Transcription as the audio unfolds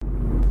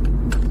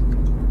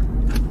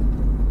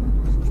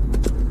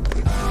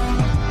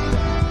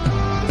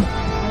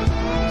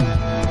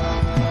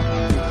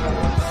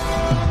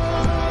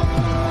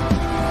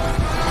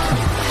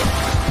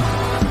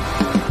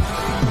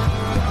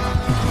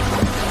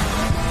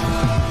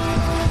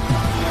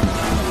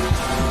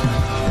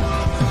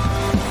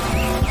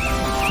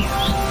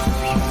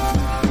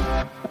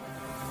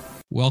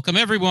Welcome,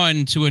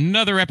 everyone, to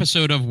another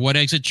episode of What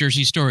Exit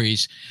Jersey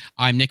Stories.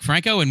 I'm Nick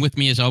Franco, and with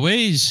me, as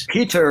always,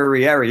 Peter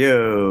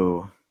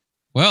Riario.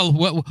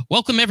 Well,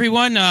 welcome,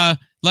 everyone.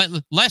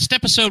 Last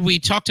episode, we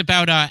talked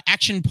about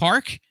Action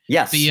Park.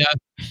 Yes.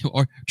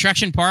 Or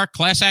Traction Park,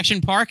 Class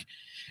Action Park,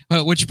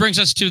 which brings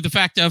us to the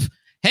fact of,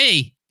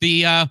 hey,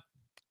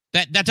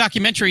 that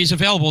documentary is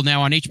available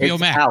now on HBO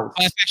Max. Out.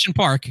 Class Action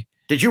Park.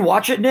 Did you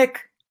watch it, Nick?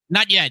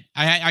 Not yet.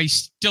 I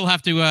still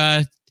have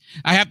to.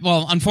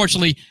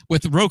 Unfortunately,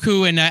 with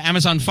Roku and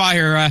Amazon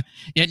Fire,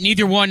 yet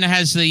neither one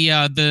has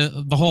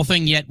the whole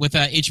thing yet with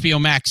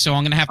HBO Max. So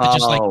I'm gonna have to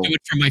just do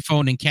it from my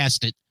phone and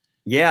cast it.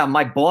 Yeah,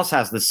 my boss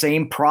has the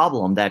same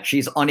problem that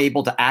she's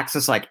unable to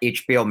access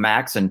HBO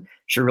Max, and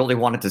she really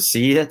wanted to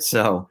see it,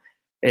 so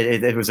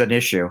it was an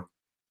issue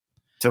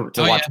to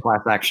watch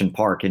Class Action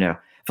Park. You know,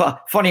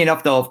 funny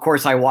enough, though, of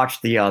course, I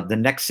watched the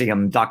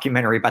NXIVM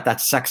documentary about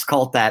that sex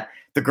cult that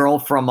the girl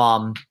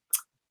from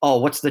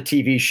what's the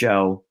TV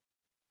show?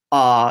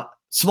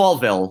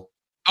 Smallville.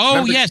 Oh,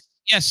 remember?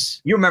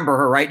 yes. You remember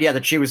her, right? Yeah,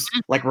 that she was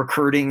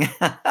recruiting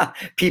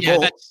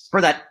people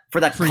for that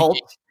cult.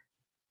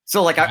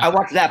 So I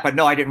watched that, but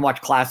no, I didn't watch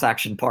Class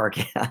Action Park.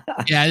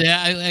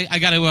 I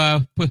got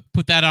to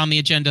put that on the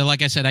agenda.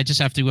 Like I said, I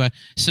just have to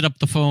set up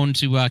the phone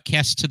to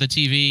cast to the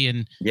TV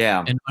and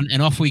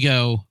off we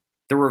go.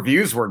 The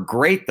reviews were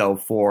great though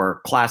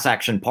for Class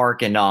Action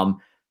Park, and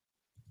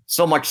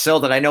so much so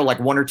that I know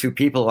one or two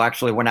people who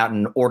actually went out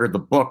and ordered the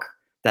book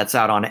that's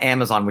out on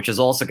Amazon, which is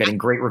also getting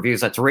great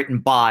reviews. That's written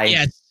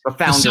by the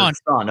founder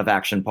son of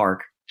Action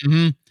Park.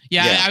 Mm-hmm.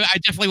 Yeah. I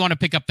definitely want to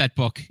pick up that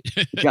book.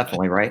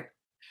 Definitely, right?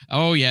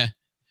 Oh, yeah.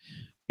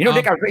 You know,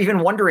 Nick, I was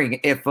even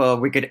wondering if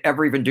we could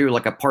ever even do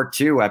a part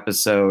 2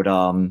 episode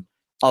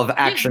of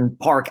Action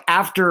Park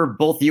after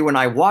both you and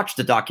I watched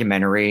the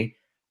documentary.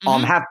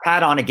 Have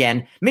Pat on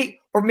again, maybe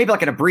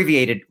an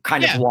abbreviated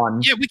kind of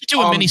one. Yeah, we could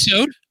do a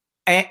mini-sode.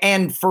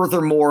 And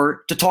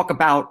furthermore, to talk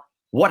about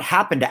what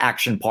happened to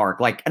Action Park.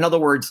 In other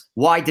words,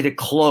 why did it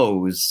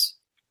close?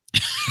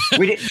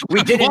 We didn't.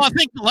 Well, I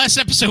think the last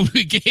episode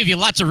we gave you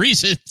lots of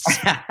reasons.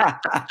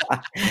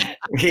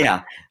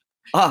 Yeah.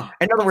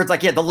 In other words,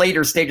 the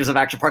later stages of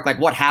Action Park,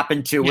 what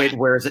happened to it?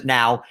 Where is it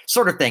now?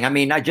 Sort of thing. I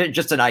mean,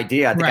 just an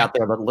idea I think out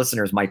there that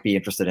listeners might be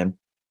interested in.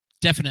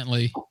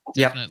 Definitely.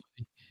 Yep.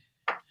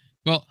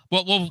 Well.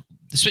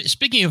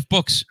 Speaking of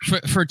books,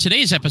 for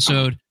today's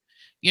episode,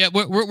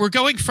 we're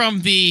going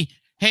from the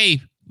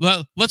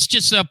well, let's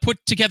just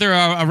put together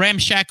a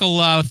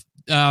ramshackle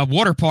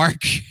water park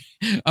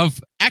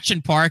of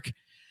Action Park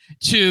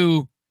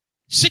to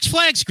Six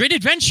Flags Great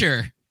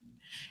Adventure.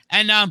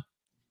 And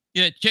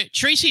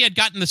Tracy had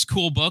gotten this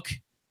cool book.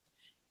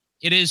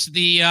 It is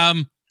the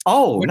nice.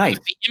 The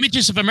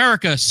Images of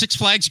America Six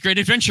Flags Great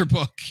Adventure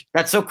book.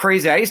 That's so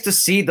crazy. I used to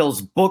see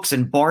those books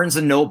in Barnes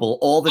and Noble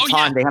all the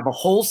time. Yeah. They have a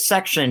whole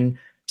section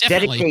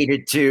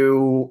dedicated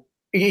to,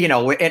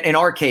 in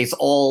our case,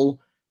 all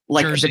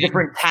Jersey. The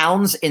different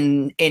towns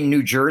in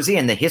New Jersey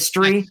and the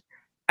history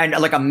and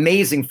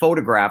amazing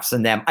photographs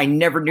in them. I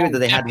never knew that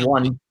they had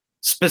one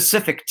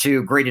specific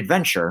to Great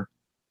Adventure.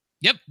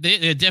 Yep,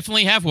 they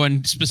definitely have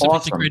one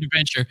specific to Great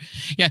Adventure.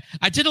 Yeah,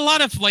 I did a lot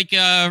of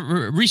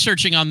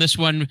researching on this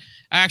one.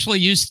 I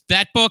actually used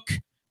that book,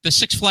 the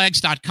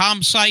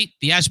sixflags.com site,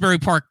 the Asbury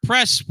Park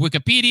Press,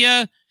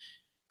 Wikipedia,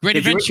 Great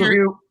Adventure. Did you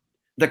interview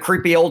the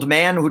creepy old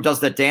man who does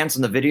that dance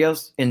in the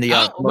videos in the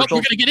commercials? We're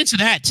going to get into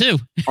that too.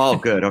 Oh,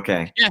 good.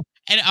 Okay. Yeah.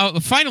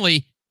 And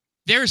finally,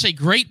 there's a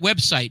great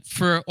website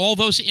for all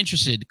those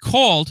interested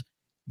called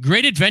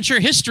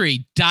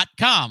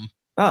greatadventurehistory.com.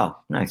 Oh,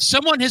 nice.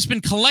 Someone has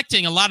been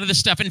collecting a lot of this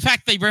stuff. In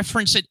fact, they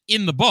reference it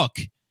in the book.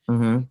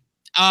 Mm-hmm.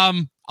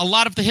 A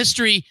lot of the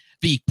history,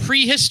 the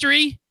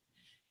prehistory,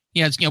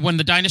 when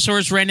the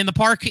dinosaurs ran in the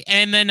park,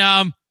 and then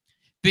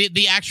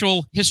the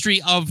actual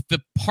history of the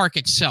park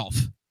itself.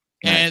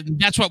 Nice. And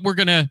that's what we're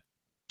going to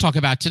talk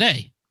about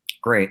today.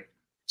 Great.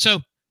 So,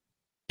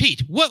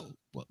 Pete,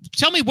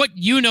 tell me what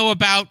you know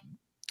about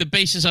the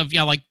basis of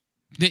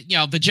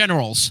the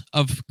generals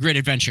of Great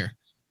Adventure.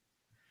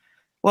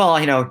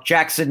 Well,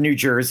 Jackson, New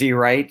Jersey,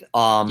 right?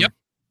 Yep.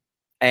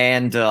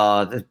 And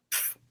a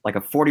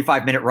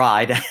 45-minute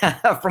ride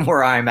from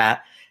where I'm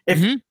at,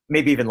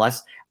 maybe even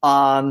less.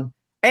 And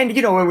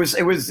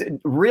it was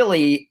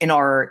really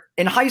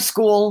in high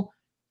school.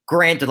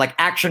 Granted,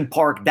 Action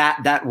Park,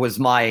 that was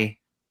my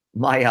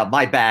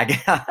bag.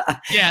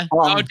 Yeah,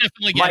 I would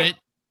definitely get it.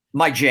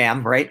 My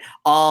jam, right?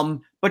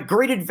 But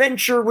Great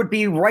Adventure would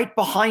be right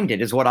behind it,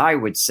 is what I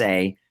would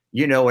say.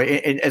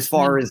 As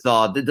far as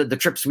the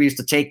trips we used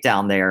to take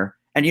down there,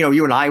 and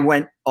you and I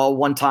went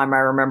one time. I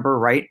remember,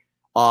 right?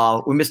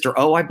 With Mr.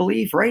 O, I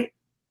believe, right?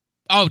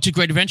 Oh, to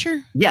Great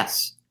Adventure?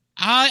 Yes.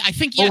 I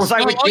think yes. Or was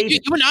I with Dave?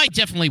 You and I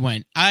definitely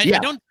went. I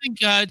don't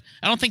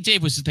think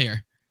Dave was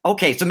there.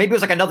 Okay, so maybe it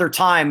was another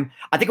time.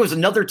 I think it was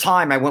another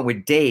time I went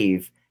with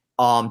Dave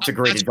to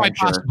Great Adventure. Quite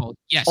possible.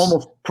 Yes.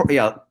 Almost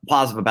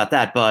positive about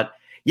that, but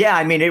yeah,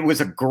 I mean, it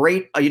was a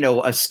great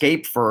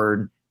escape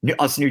for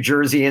us New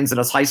Jerseyans and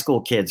us high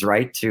school kids,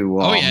 right?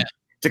 To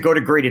go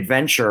to Great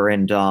Adventure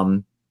and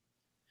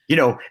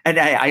And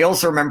I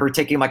also remember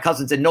taking my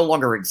cousins. It no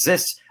longer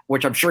exists,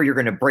 which I'm sure you're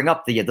going to bring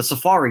up, the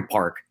safari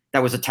park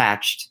that was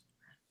attached.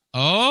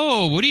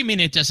 Oh, what do you mean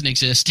it doesn't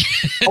exist?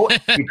 Oh,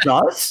 it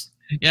does?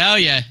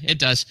 Yeah, it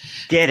does.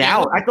 Get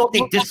out. I thought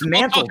they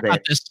dismantled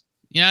it.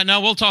 Yeah,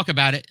 no, we'll talk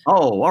about it.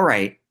 Oh, all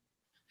right.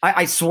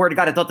 I swear to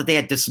God, I thought that they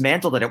had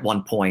dismantled it at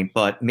one point,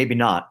 but maybe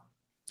not.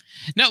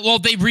 No, well,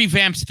 they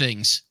revamped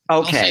things. Okay.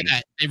 I'll say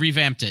that. They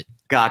revamped it.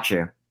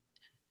 Gotcha.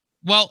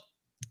 Well,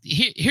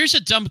 here's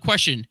a dumb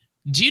question.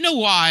 Do you know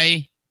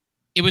why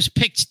it was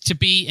picked to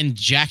be in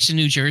Jackson,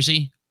 New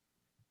Jersey?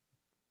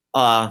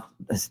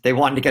 They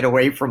wanted to get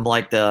away from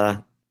like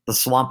the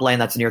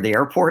swampland that's near the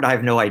airport. I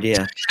have no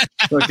idea.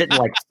 So it didn't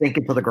like sink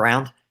into the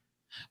ground.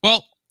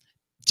 Well,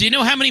 do you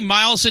know how many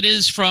miles it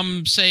is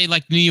from, say,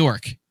 like New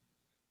York,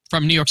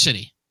 from New York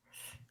City?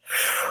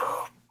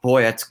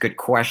 Boy, that's a good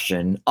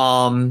question.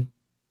 I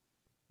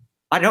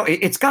don't know.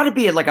 It's got to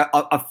be like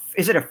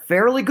is it a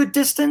fairly good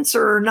distance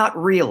or not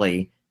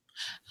really?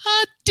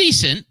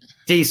 Decent.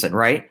 Decent,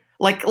 right?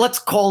 Like, let's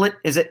call it.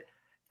 Is it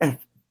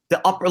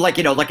the upper, like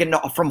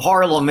from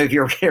Harlem if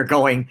you're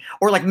going,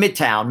 or like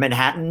Midtown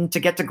Manhattan to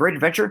get to Great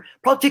Adventure?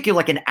 Probably take you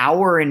like an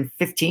hour and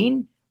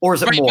 15, or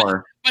is it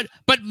more?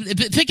 But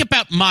think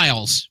about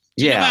miles.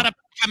 Do you know about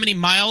how many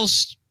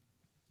miles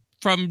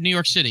from New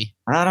York City?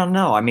 I don't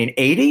know. I mean,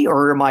 80,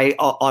 or am I?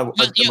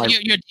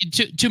 You're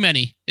too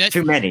many.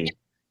 Too many.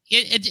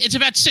 It's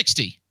about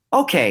 60.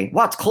 Okay.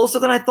 Wow, it's closer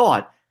than I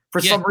thought.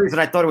 For some reason,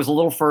 I thought it was a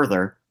little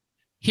further.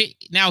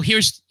 Now,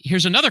 here's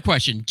another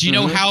question. Do you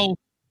know how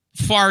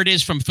far it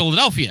is from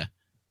Philadelphia?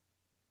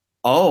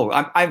 Oh,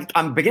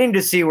 I'm beginning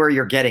to see where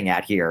you're getting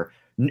at here.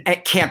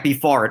 It can't be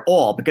far at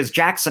all, because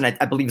Jackson,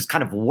 I believe, is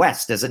kind of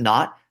west, is it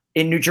not?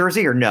 In New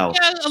Jersey, or no?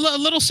 Yeah, a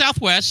little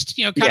southwest,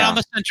 kind of on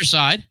the center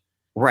side.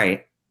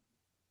 Right.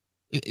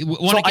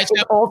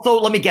 Also,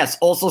 let me guess,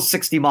 also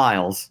 60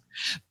 miles.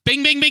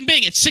 Bing, bing, bing,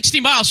 bing. It's 60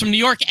 miles from New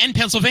York and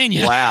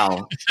Pennsylvania.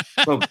 Wow.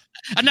 So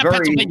not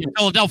Pennsylvania,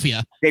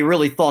 Philadelphia. They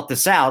really thought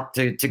this out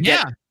to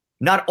get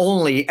not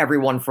only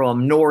everyone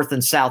from North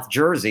and South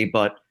Jersey,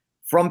 but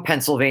from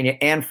Pennsylvania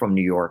and from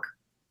New York.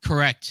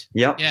 Correct.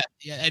 Yep.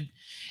 Yeah.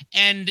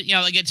 And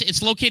like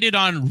it's located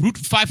on Route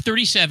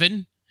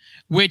 537,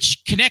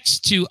 which connects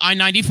to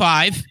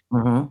I-95,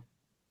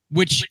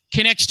 which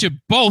connects to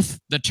both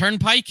the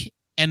Turnpike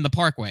and the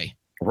Parkway.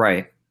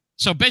 Right.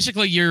 So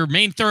basically, your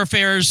main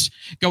thoroughfares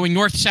going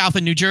north, south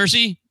in New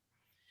Jersey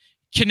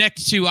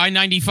connect to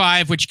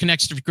I-95, which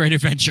connects to Great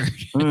Adventure.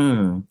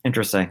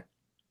 Interesting.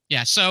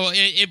 Yeah. So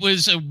it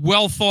was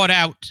well thought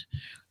out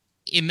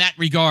in that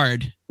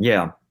regard.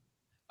 Yeah.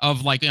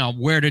 Of like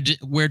where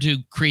to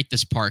create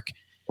this park.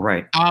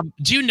 Right.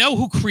 Do you know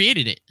who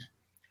created it,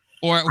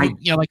 or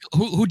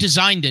who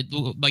designed it?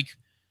 Like,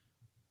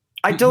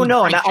 I don't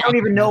know, and I don't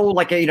even know.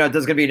 Like, this is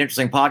going to be an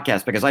interesting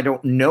podcast because I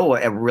don't know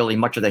really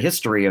much of the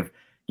history of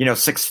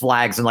Six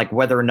Flags and like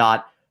whether or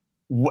not,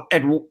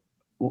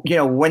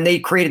 when they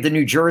created the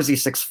New Jersey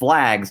Six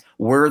Flags,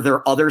 were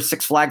there other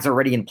Six Flags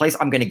already in place?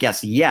 I'm going to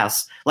guess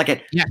yes.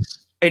 Yes.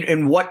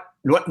 In what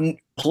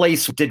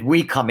place did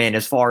we come in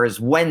as far as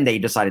when they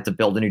decided to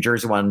build the New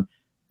Jersey one?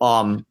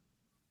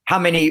 How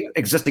many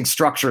existing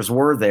structures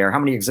were there? How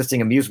many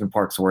existing amusement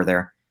parks were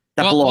there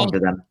that belonged to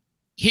them?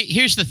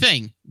 Here's the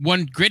thing.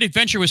 When Great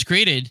Adventure was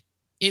created,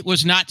 it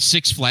was not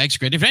Six Flags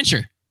Great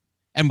Adventure.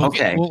 And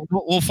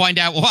we'll find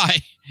out why.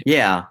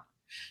 Yeah.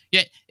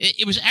 Yeah.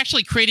 It was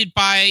actually created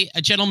by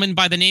a gentleman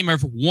by the name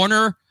of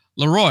Warner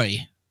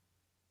LeRoy.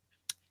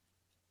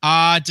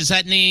 Does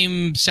that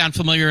name sound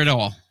familiar at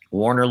all?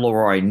 Warner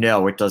LeRoy.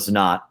 No, it does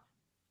not.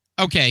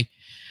 Okay.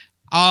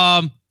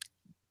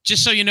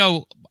 Just so you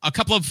know, a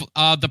couple of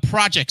the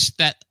projects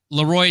that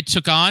LeRoy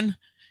took on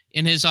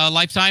in his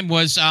lifetime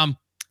was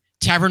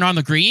Tavern on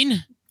the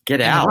Green.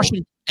 Get out.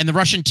 And the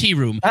Russian Tea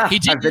Room. He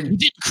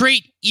didn't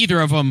create either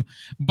of them,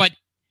 but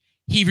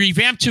he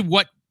revamped to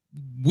what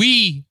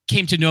we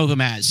came to know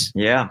them as.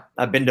 Yeah,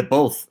 I've been to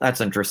both. That's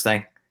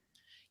interesting.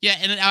 Yeah,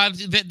 and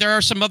there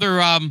are some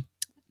other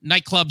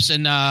nightclubs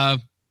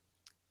and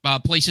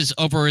places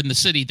over in the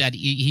city that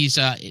he's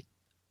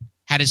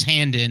had his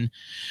hand in.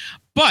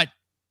 But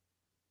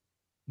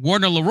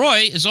Warner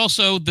LeRoy is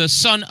also the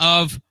son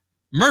of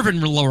Mervyn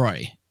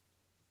LeRoy.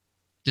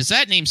 Does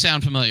that name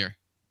sound familiar?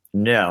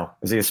 No.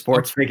 Is he a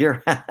sports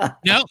figure?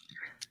 No.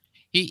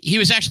 He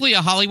was actually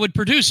a Hollywood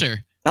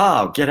producer.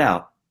 Oh, get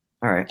out.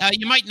 All right.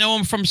 You might know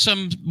him from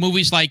some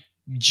movies like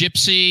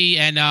Gypsy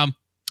and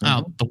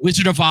The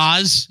Wizard of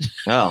Oz.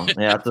 Oh,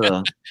 yeah.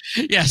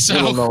 That's a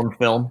little-known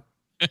film.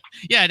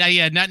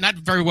 Yeah, not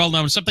very well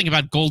known. Something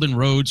about Golden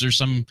Roads or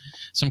some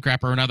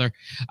crap or another.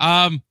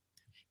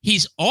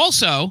 He's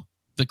also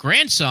the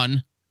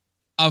grandson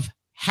of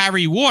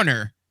Harry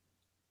Warner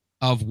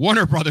of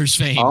Warner Brothers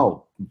fame.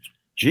 Oh,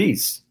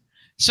 geez.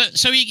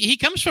 So he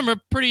comes from a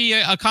pretty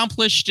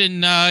accomplished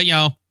and how do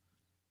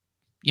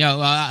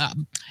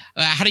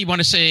you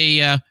want to say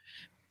a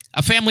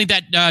family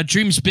that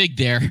dreams big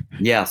there.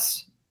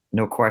 Yes,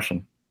 no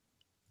question.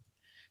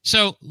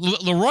 So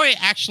LeRoy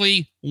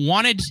actually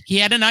he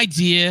had an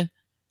idea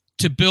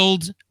to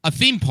build a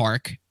theme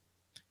park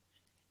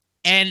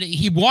and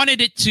he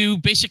wanted it to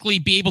basically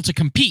be able to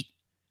compete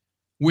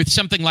with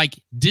something like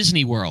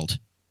Disney World.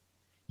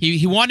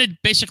 He wanted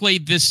basically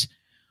this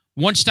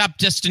one-stop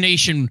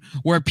destination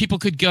where people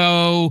could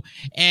go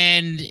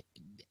and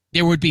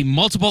there would be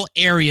multiple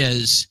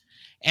areas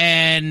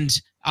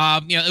and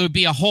it would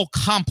be a whole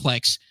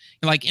complex.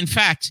 Like, in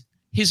fact,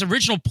 his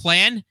original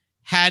plan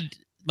had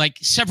like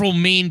several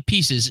main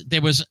pieces.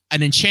 There was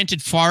an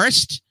enchanted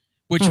forest,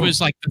 which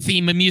was like the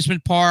theme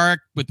amusement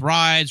park with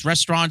rides,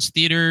 restaurants,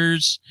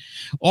 theaters,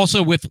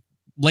 also with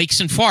lakes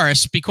and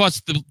forests,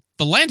 because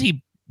the land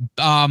he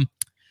land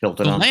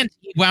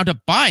he wound up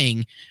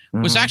buying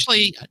was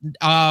actually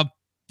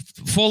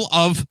full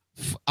of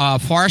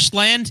forest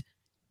land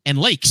and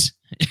lakes.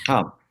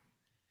 Oh.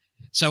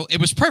 So it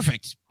was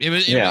perfect. It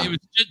was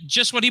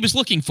just what he was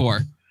looking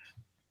for.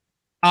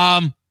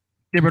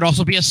 There would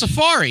also be a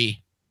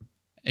safari.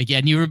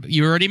 Again,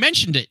 you already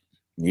mentioned it.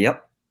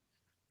 Yep.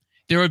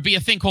 There would be a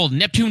thing called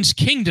Neptune's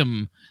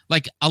Kingdom,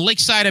 like a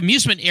lakeside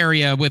amusement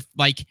area with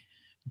like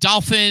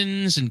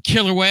dolphins and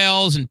killer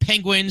whales and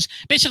penguins.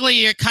 Basically,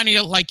 you're kind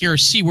of like your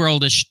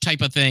SeaWorld-ish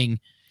type of thing.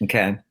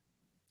 Okay.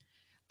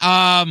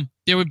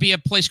 There would be a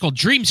place called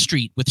Dream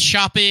Street with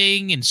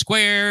shopping and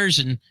squares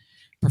and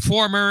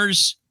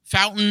performers,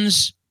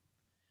 fountains.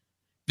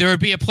 There would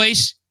be a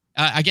place,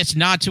 I guess,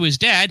 nod to his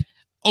dad,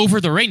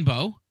 Over the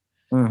Rainbow.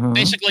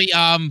 Basically,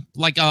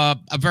 like a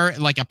very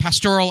like a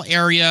pastoral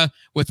area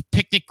with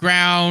picnic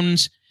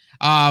grounds,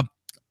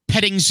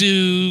 petting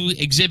zoo,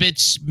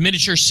 exhibits,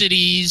 miniature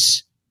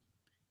cities,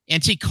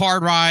 antique car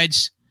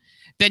rides.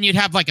 Then you'd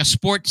have like a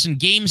sports and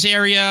games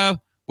area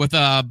with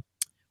a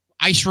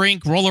ice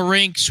rink, roller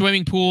rink,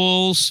 swimming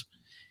pools,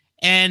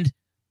 and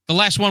the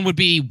last one would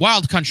be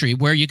Wild Country,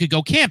 where you could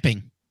go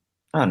camping.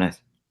 Oh, nice.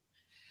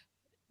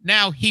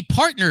 Now, he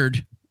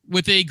partnered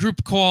with a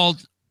group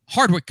called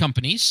Hardwick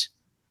Companies.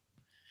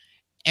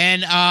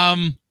 And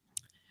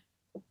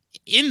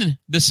in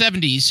the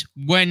 70s,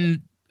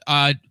 when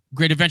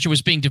Great Adventure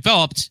was being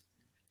developed,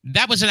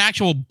 that was an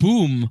actual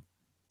boom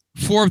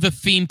for the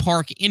theme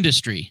park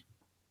industry.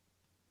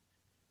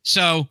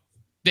 So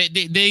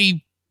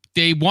they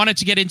wanted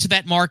to get into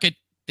that market.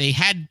 They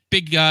had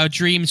big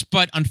dreams,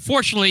 but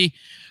unfortunately,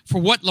 for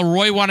what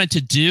Leroy wanted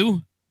to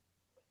do,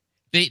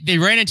 they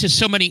ran into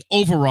so many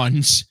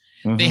overruns.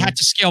 They had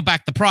to scale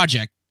back the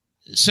project.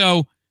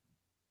 So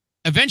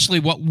eventually,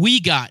 what we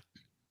got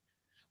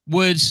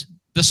was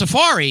the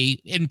safari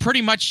in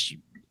pretty much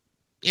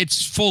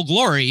its full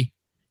glory.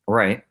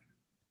 Right.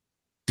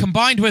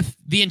 Combined with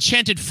the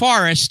enchanted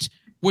forest,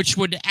 which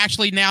would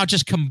actually now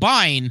just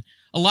combine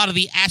a lot of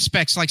the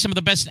aspects, like some of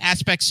the best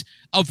aspects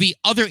of the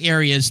other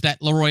areas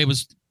that Leroy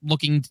was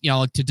looking,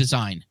 to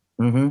design.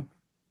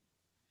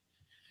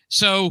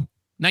 So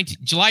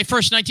July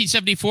 1st,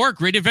 1974,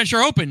 Great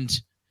Adventure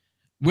opened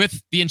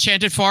with the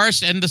enchanted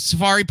forest and the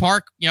safari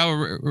park,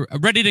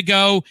 ready to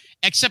go,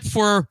 except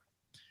for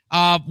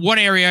one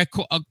area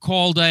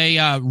called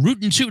a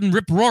Rootin' Tootin'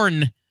 Rip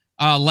Roarin'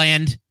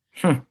 land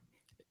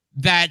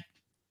that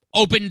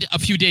opened a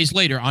few days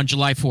later on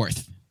July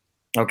 4th.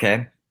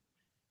 Okay.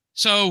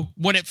 So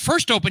when it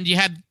first opened, you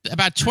had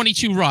about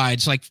 22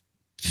 rides, like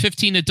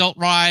 15 adult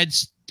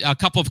rides, a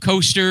couple of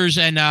coasters,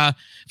 and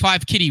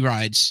 5 kiddie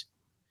rides.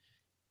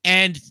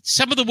 And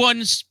some of the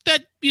ones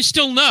that you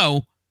still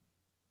know,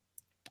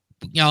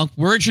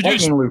 were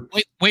introduced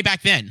way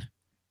back then.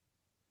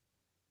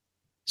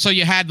 So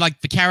you had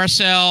like the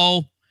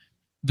carousel.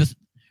 Do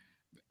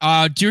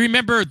you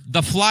remember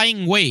the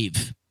Flying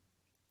Wave?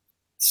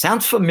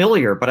 Sounds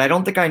familiar, but I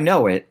don't think I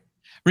know it.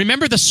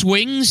 Remember the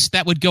swings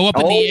that would go up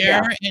in the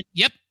air? And,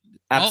 yep.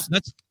 That's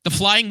the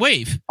Flying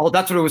Wave. Oh,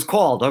 that's what it was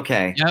called.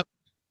 Okay. Yep.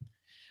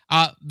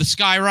 The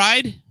Sky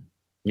Ride.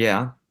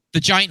 Yeah. The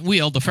Giant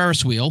Wheel, the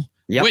Ferris wheel,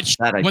 which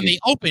when they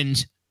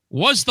opened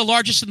was the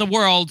largest in the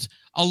world,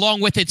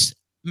 along with its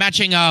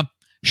matching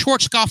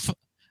Schwarzkopf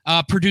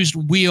produced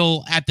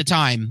wheel at the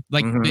time.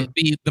 Like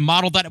the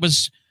model that it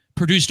was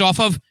produced off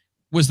of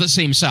was the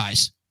same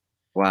size.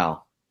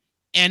 Wow.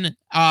 And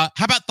how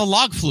about the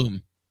Log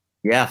Flume?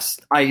 Yes,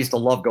 I used to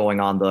love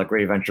going on the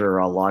Great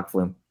Adventure Log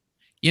Flume.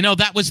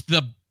 That was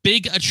the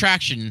big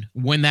attraction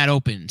when that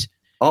opened.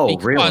 Oh,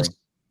 really?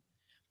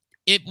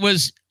 It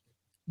was,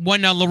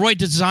 when Leroy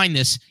designed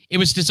this, it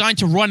was designed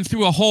to run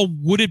through a whole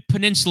wooded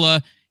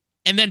peninsula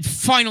and then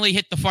finally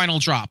hit the final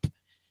drop.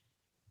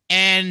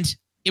 And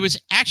it was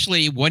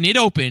actually, when it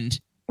opened,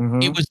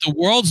 it was the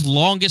world's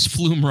longest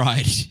flume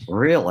ride.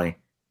 Really?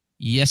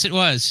 Yes, it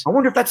was. I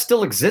wonder if that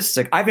still exists.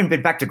 I haven't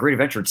been back to Great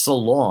Adventure in so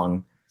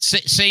long.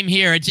 Same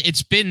here.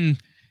 It's been,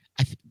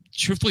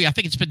 truthfully, I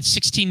think it's been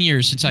 16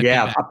 years since I've been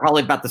back. Yeah,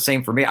 probably about the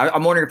same for me.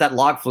 I'm wondering if that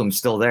log flume's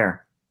still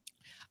there.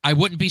 I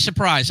wouldn't be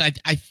surprised.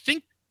 I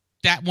think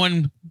that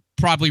one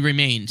probably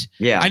remained.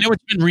 Yeah. I know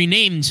it's been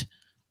renamed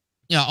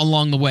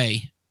along the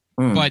way.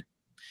 But,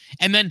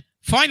 and then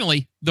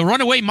finally, the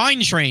Runaway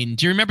Mine Train.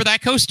 Do you remember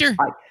that coaster?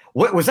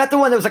 What was that the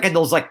one that was like in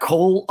those like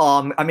coal?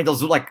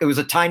 Those like, it was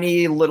a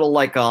tiny little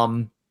like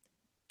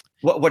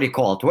what do you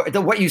call it?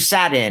 What you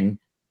sat in?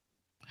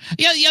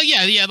 Yeah.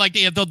 Like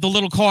the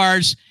little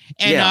cars,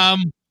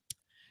 and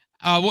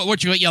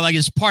what you like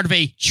is part of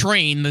a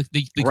train.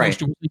 The Right.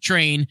 coaster was a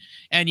train,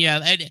 and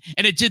and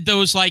it did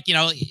those like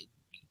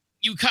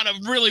you kind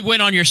of really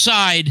went on your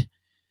side,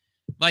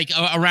 like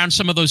around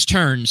some of those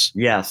turns.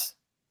 Yes.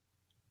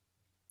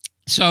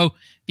 So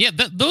yeah,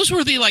 those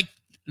were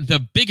the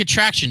big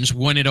attractions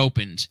when it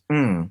opened.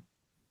 Mm.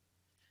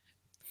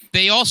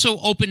 They also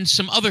opened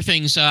some other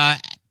things at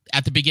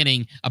the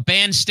beginning: a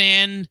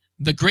bandstand,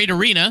 the Great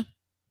Arena.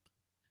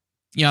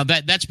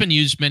 That's been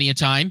used many a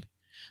time.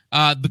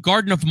 The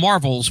Garden of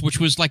Marvels, which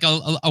was like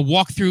a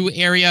walkthrough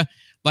area,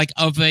 like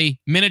of a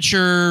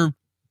miniature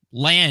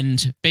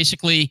land,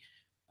 basically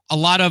a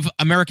lot of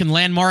American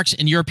landmarks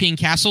and European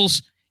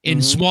castles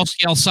in small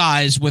scale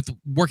size with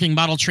working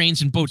model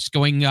trains and boats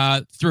going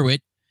through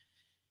it.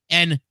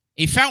 And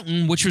a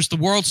fountain, which was the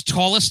world's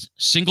tallest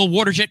single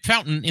water jet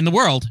fountain in the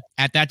world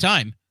at that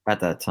time.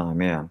 At that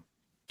time, yeah.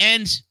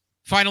 And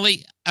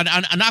finally,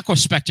 an aqua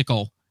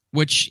spectacle,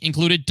 which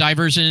included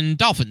divers and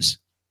dolphins.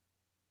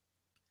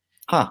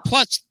 Huh.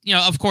 Plus,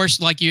 of course,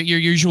 like your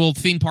usual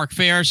theme park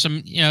fare,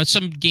 some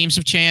games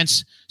of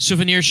chance,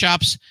 souvenir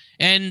shops,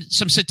 and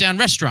some sit-down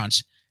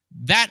restaurants.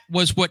 That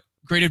was what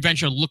Great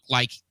Adventure looked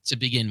like to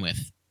begin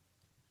with.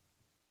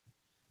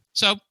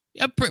 So,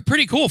 yeah,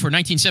 pretty cool for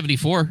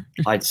 1974.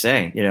 I'd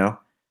say,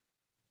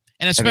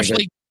 And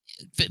especially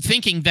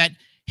thinking that,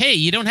 hey,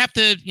 you don't have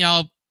to,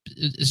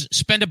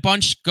 spend a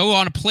bunch, go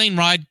on a plane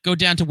ride, go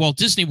down to Walt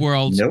Disney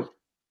World. Nope.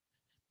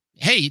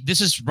 Hey, this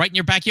is right in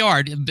your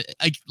backyard.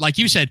 Like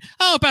you said,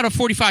 about a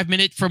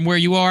 45-minute from where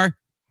you are.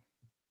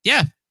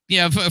 Yeah.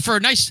 For a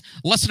nice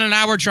less than an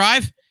hour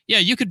drive. Yeah,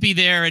 you could be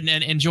there and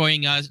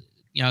enjoying,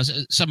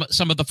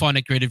 some of the fun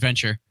at Great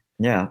Adventure.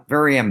 Yeah,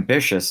 very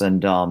ambitious.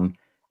 And, a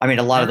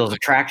lot of those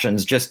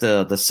attractions, just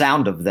the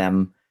sound of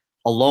them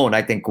alone,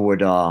 I think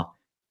would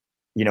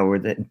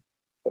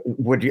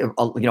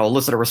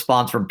elicit a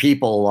response from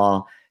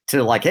people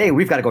to like, hey,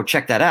 we've got to go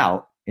check that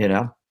out,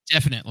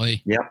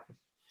 Definitely. Yep.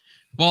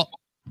 Well,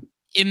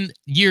 in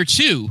year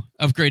 2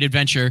 of Great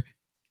Adventure,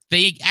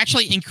 they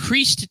actually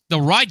increased the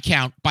ride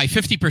count by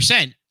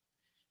 50%.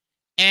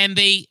 And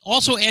they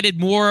also added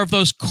more of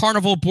those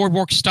Carnival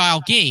Boardwalk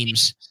style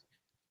games.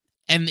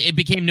 And it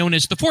became known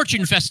as the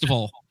Fortune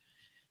Festival.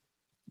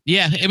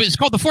 Yeah, it was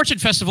called the Fortune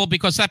Festival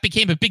because that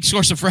became a big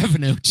source of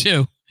revenue,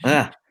 too.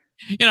 Yeah.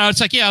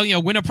 It's like,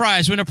 win a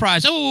prize.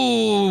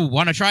 Oh,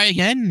 want to try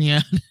again?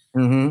 Yeah.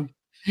 Mm-hmm.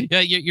 Yeah,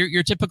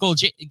 your typical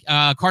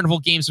Carnival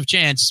games of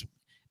chance.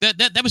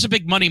 That was a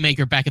big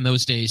moneymaker back in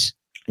those days.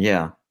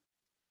 Yeah.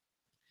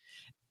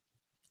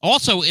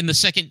 Also, in the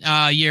second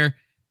year,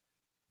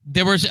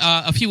 there was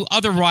a few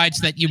other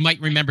rides that you might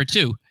remember,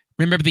 too.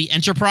 Remember the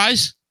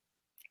Enterprise?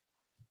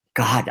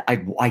 God,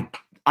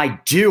 I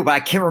do, but I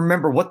can't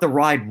remember what the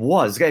ride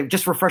was.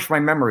 Just refresh my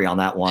memory on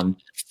that one.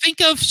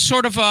 Think of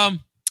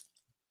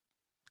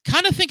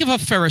think of a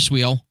Ferris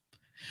wheel,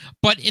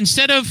 but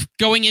instead of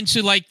going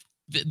into like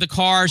the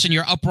cars and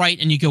you're upright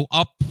and you go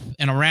up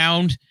and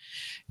around,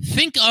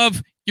 think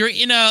of you're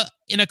in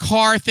a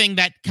car thing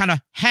that kind of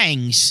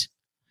hangs,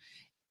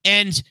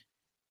 and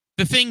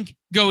the thing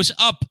goes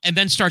up and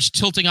then starts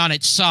tilting on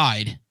its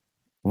side.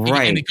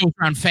 Right. And it goes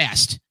around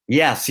fast.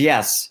 Yes.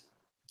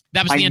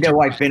 That was I know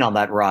I've been on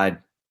that ride.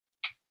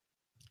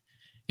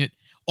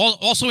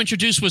 Also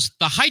introduced was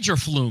the Hydro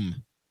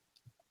Flume,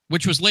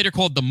 which was later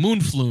called the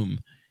Moon Flume,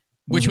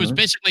 which was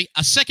basically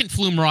a second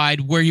flume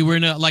ride where you were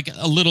in a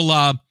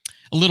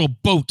little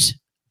boat,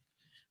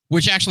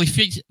 which actually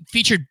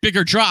featured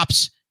bigger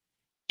drops.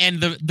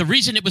 And the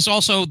reason it was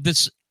also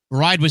this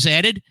ride was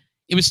added,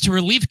 it was to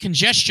relieve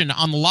congestion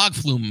on the log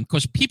flume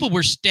because people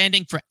were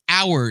standing for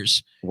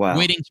hours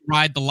waiting to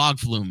ride the log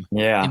flume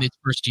in its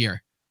first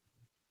year.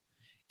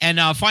 And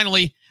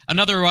finally,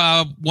 another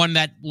one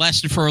that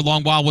lasted for a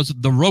long while was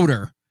the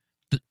Rotor.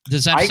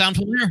 Does that sound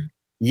familiar?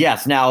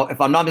 Yes. Now,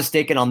 if I'm not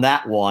mistaken on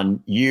that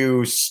one,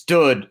 you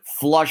stood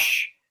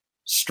flush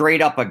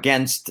straight up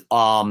against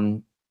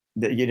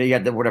you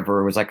had the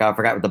whatever it was like. I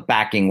forgot what the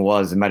backing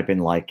was. It might have been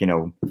like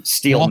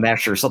steel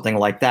mesh or something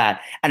like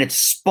that, and it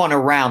spun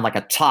around like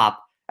a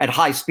top at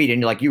high speed,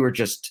 and you were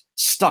just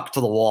stuck to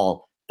the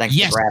wall thanks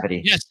to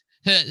gravity. Yes.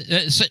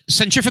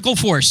 Centrifugal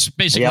force,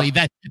 basically.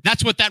 Yep.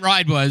 That's what that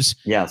ride was.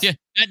 Yes. Yeah,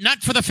 not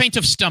for the faint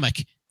of stomach.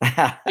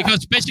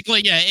 Because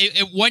basically,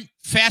 it went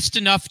fast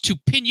enough to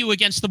pin you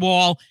against the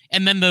wall,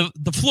 and then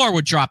the floor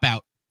would drop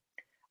out.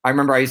 I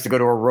remember I used to go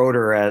to a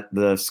rotor at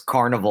this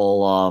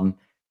carnival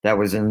that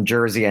was in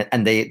Jersey,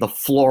 and the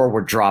floor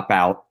would drop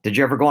out. Did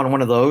you ever go on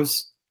one of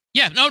those?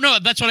 Yeah, no,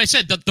 that's what I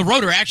said. The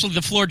rotor, actually,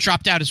 the floor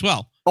dropped out as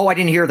well. Oh, I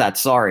didn't hear that.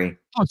 Sorry.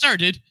 Oh, sorry,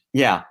 dude.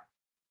 Yeah.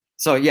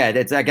 So, yeah,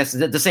 it's, I guess,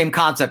 the same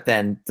concept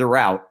then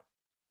throughout.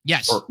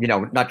 Yes. Or,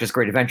 not just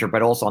Great Adventure,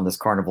 but also on this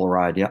carnival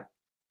ride. Yeah.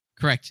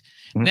 Correct.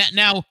 Mm-hmm.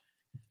 Now,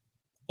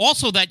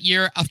 also that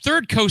year, a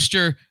third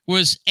coaster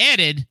was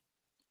added,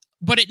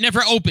 but it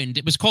never opened.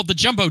 It was called the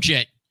Jumbo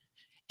Jet.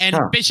 And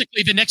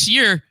basically the next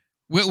year,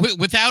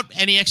 without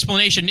any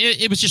explanation,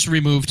 it was just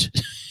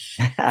removed.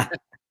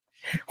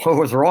 What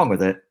was wrong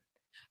with it?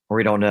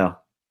 We don't know.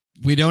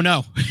 We don't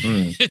know.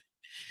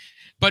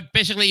 but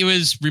basically it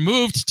was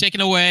removed, taken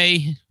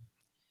away,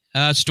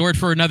 stored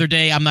for another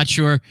day. I'm not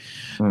sure.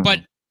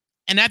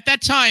 And at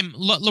that time,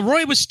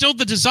 Leroy was still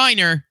the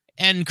designer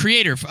and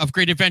creator of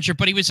Great Adventure,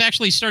 but he was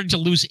actually starting to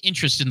lose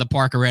interest in the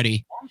park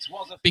already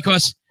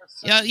because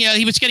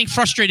he was getting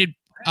frustrated.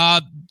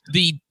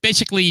 The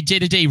basically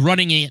day-to-day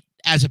running it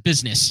as a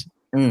business.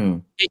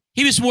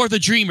 He was more the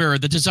dreamer,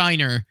 the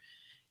designer.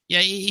 Yeah,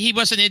 he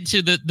wasn't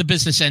into the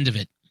business end of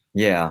it.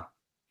 Yeah.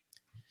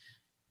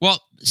 Well,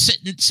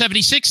 in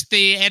 76,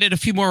 they added a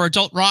few more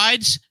adult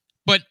rides,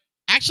 but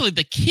actually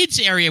the kids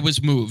area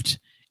was moved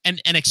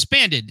and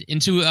expanded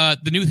into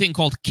the new thing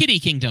called Kiddie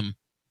Kingdom.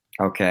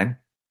 Okay.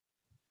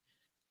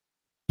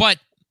 But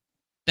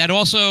that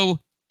also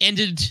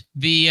ended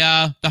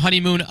the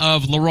honeymoon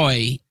of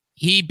Leroy.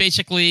 He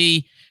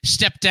basically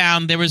stepped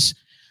down. There was,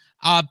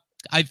 I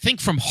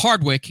think, from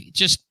Hardwick,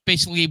 just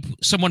basically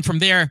someone from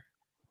there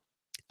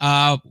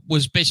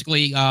was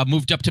basically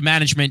moved up to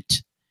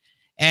management,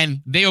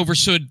 and they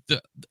oversaw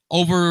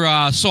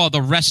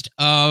the rest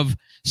of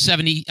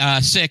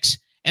 76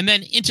 and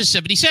then into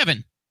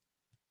 77.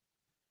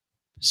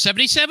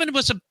 77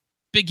 was a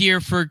big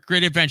year for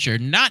Great Adventure,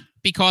 not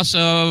because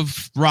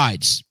of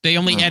rides. They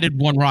only added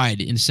one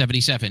ride in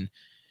 77.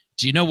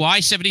 Do you know why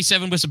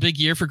 77 was a big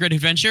year for Great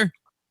Adventure?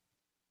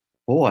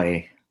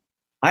 Boy,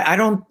 I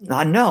don't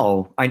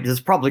know. This is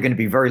probably going to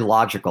be very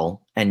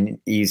logical and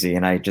easy,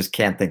 and I just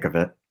can't think of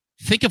it.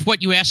 Think of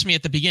what you asked me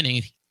at the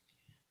beginning.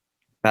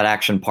 About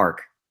Action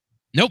Park.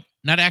 Nope,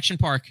 not Action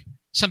Park.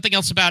 Something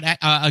else about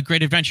a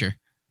Great Adventure.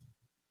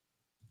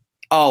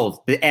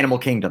 Oh, the Animal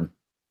Kingdom.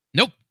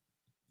 Nope.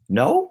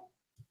 No?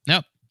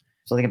 Nope.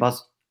 Something about...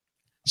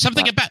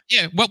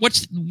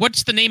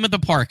 What's the name of the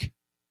park?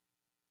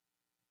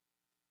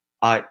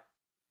 What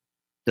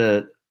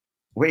do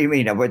you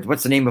mean?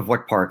 What's the name of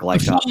what park?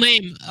 Like the full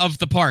name of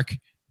the park.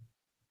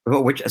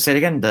 Say it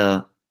again.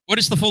 What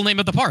is the full name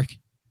of the park?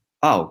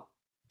 Oh,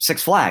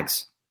 Six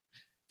Flags.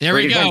 There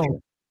we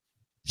go.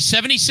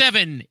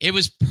 77. It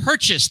was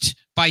purchased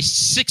by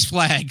Six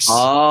Flags.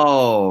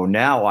 Oh,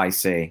 now I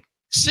see.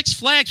 Six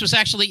Flags was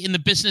actually in the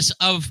business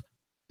of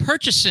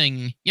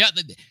purchasing. Yeah,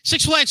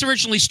 Six Flags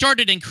originally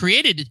started and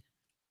created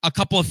a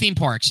couple of theme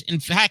parks. In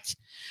fact,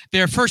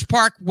 their first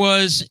park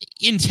was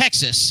in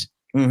Texas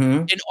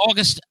in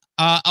August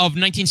of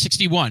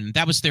 1961.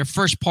 That was their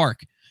first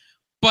park.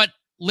 But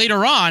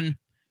later on,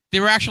 they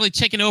were actually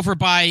taken over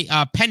by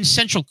Penn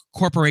Central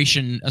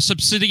Corporation, a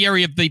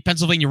subsidiary of the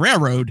Pennsylvania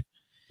Railroad.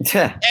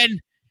 And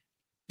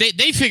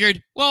they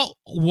figured, well,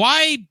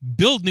 why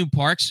build new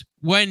parks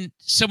when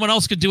someone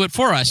else could do it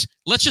for us?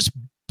 Let's just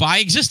buy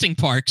existing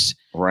parks.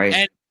 Right.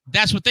 And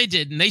that's what they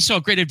did. And they saw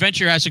Great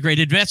Adventure as a great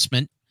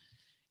investment.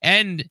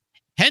 And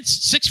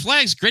hence, Six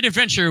Flags Great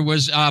Adventure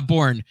was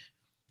born.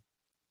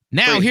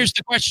 Now, here's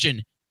the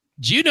question.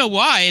 Do you know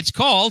why it's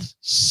called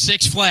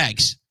Six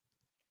Flags?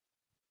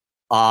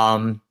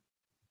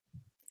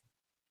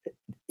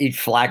 Each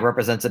flag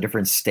represents a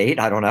different state.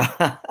 I don't know.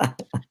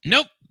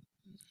 Nope.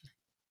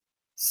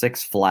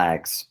 Six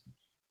Flags.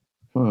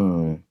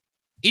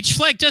 Each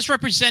flag does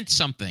represent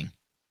something,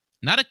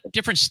 not a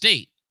different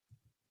state.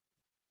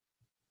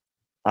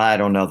 I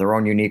don't know. Their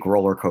own unique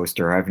roller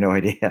coaster. I have no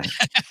idea.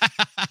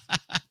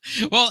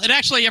 Well, it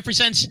actually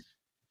represents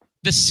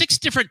the 6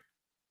 different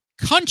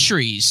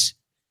countries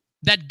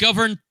that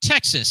govern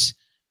Texas.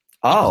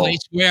 The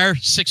place where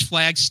Six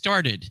Flags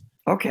started.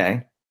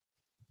 Okay.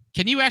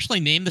 Can you actually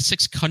name the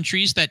 6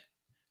 countries that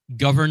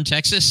govern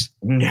Texas?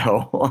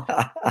 No.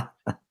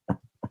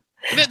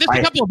 There's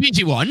a couple of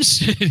easy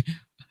ones.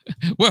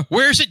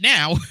 Where is it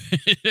now?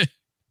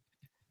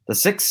 The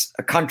 6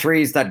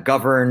 countries that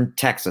govern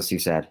Texas, you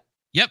said?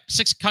 Yep,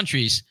 6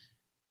 countries.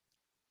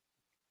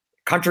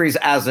 Countries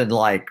as in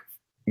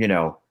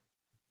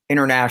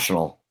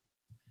international.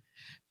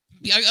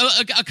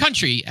 A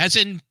country, as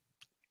in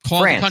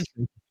called France. A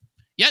country.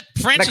 Yep,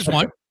 France Mexico. is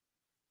one.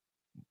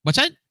 What's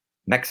that?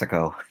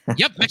 Mexico.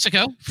 Yep,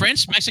 Mexico.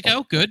 France,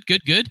 Mexico.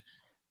 Good.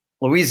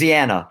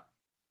 Louisiana.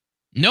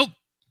 Nope.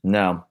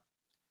 No.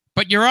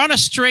 But you're on a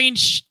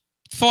strange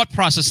thought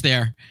process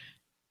there.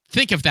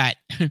 Think of that.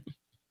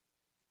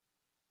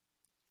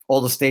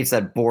 All the states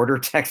that border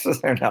Texas,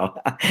 or no?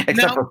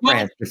 Except for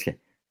France. Just kidding.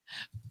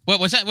 What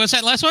was that? Was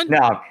that last one?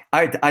 No,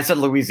 I said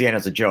Louisiana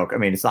as a joke. I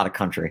mean, it's not a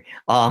country.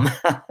 France.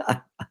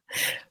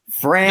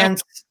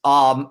 Nope.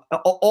 All.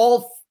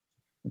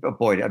 Oh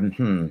boy.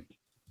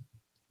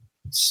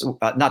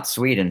 Not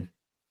Sweden.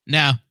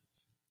 No.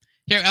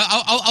 Here,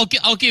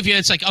 I'll give you.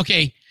 It's like,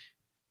 okay,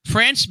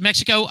 France,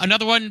 Mexico.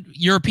 Another one,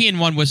 European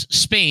one, was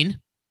Spain.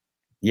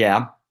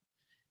 Yeah.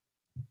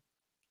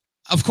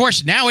 Of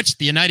course, now it's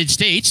the United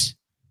States.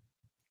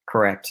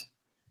 Correct.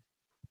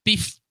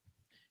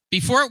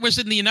 Before it was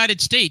in the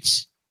United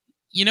States,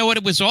 you know what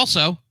it was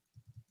also?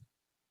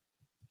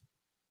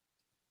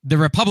 The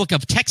Republic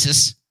of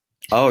Texas.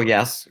 Oh,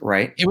 yes.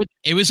 Right.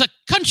 It was a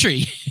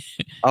country.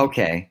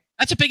 Okay.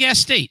 That's a big-ass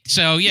state.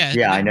 So, yeah.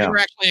 Yeah, I know. They were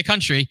actually a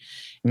country.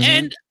 Mm-hmm.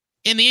 And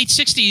in the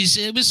 860s,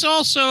 it was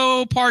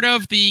also part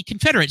of the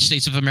Confederate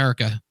States of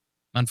America,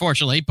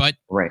 unfortunately. But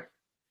right.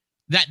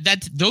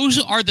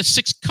 those are the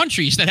 6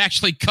 countries that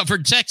actually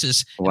covered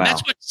Texas. Wow. And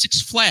that's what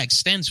Six Flags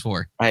stands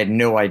for. I had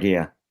no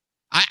idea.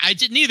 I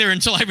didn't either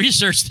until I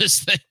researched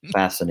this thing.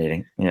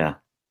 Fascinating. Yeah.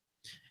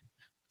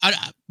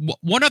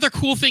 One other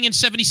cool thing in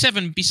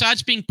 77,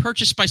 besides being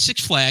purchased by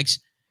Six Flags,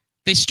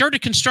 they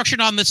started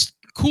construction on this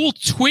cool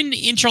twin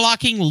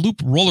interlocking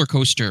loop roller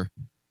coaster.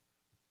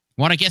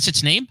 Want to guess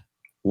its name?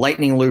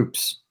 Lightning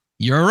Loops.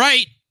 You're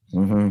right.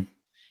 Mm-hmm.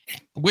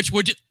 Which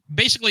would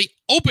basically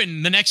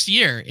open the next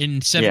year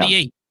in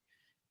 78,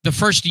 the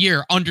first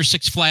year under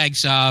Six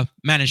Flags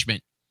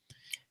management.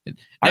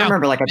 I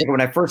remember, I think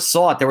when I first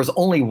saw it, there was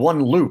only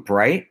one loop,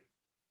 right?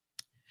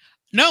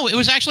 No, it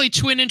was actually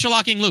twin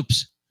interlocking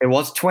loops. It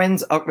was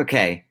twins? Oh,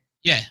 okay.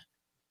 Yeah.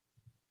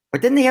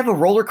 But didn't they have a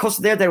roller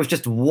coaster there that was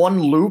just one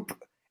loop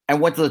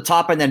and went to the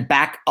top and then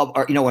back up,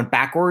 or, went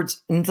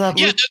backwards into that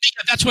loop?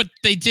 Yeah, that's what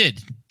they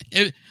did.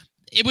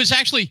 It was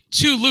actually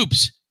 2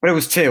 loops. But it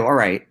was 2. All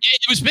right.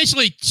 It was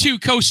basically 2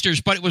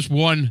 coasters, but it was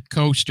one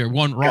coaster,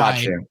 one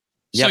ride. Gotcha.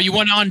 So you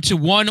went on to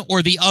one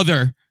or the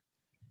other,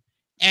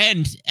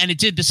 and it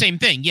did the same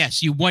thing.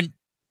 Yes, you went,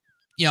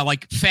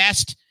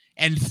 fast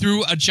and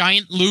through a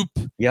giant loop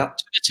to the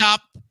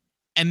top,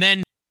 and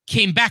then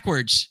came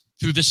backwards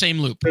through the same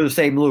loop. Through the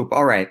same loop.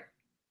 All right.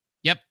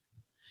 Yep.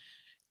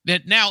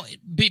 That now,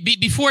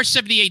 before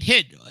 78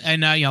 hit,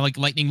 and like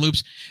Lightning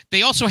Loops,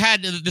 they also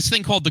had this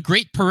thing called the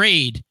Great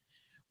Parade,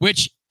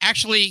 which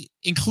actually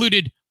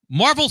included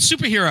Marvel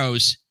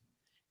superheroes,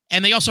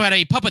 and they also had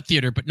a puppet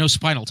theater, but no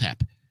Spinal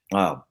Tap.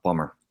 Oh,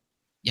 bummer.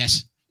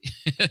 Yes.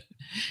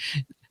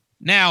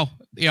 Now,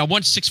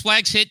 once Six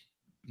Flags hit,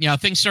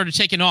 things started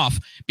taking off.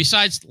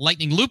 Besides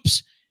Lightning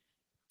Loops,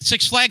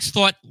 Six Flags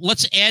thought,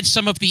 let's add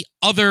some of the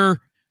other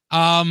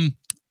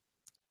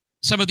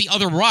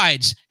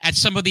rides at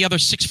some of the other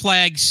Six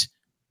Flags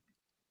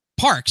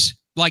parks,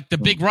 like the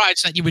big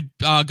rides that you would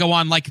go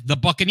on, like the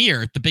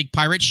Buccaneer, the big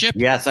pirate ship.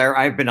 Yes,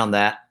 I've been on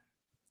that.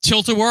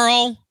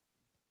 Tilt-A-Whirl.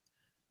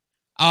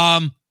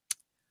 What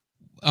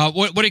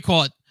do you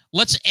call it?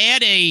 Let's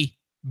add a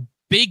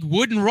big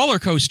wooden roller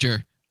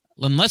coaster,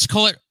 and let's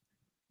call it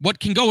what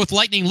can go with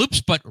Lightning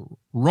Loops, but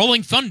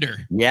Rolling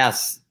Thunder.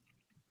 Yes,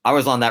 I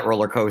was on that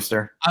roller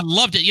coaster. I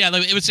loved it. Yeah,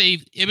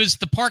 it was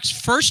the park's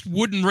first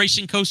wooden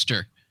racing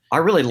coaster. I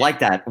really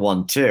liked that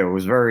one too. It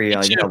was very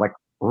like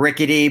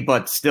rickety,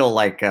 but still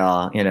like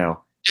a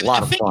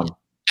lot of fun.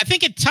 I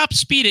think at top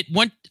speed it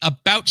went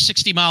about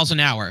 60 miles an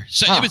hour,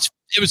 so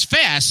it was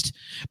fast,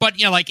 but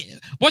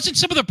wasn't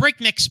some of the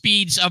breakneck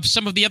speeds of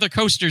some of the other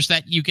coasters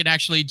that you could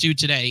actually do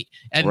today.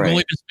 And we'll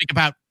even speak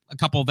about a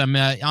couple of them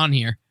on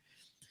here.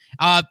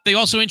 They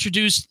also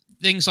introduced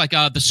things like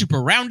the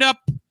Super Roundup.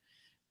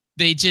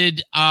 They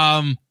did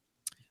a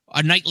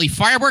nightly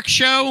fireworks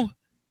show.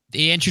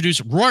 They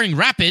introduced Roaring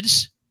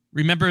Rapids.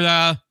 Remember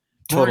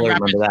Roaring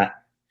Rapids? Remember that.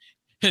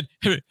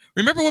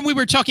 Remember when we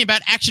were talking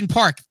about Action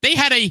Park? They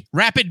had a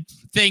rapid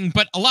thing,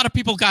 but a lot of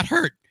people got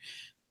hurt.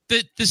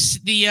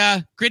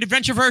 The Great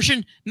Adventure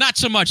version, not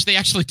so much. They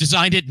actually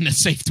designed it in a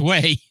safe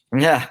way.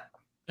 Yeah.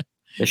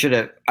 They should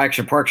have.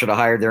 Action Park should have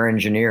hired their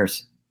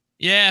engineers.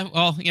 Yeah,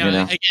 well,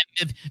 again,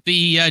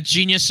 the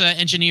genius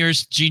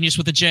engineers, genius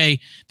with a J,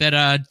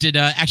 that did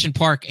Action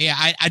Park.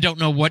 I don't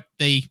know what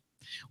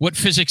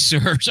physics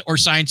or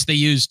science they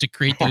used to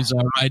create those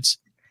rides.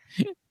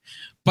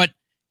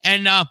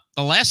 And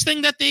the last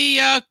thing that they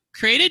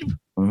created,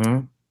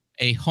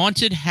 a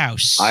haunted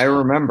house. I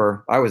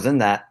remember. I was in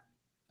that.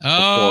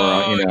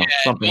 Oh, before,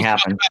 something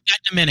happened. Talk about that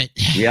in a minute.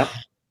 Yep.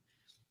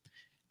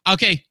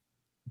 Okay.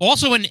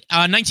 Also in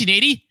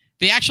 1980,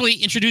 they actually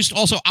introduced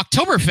also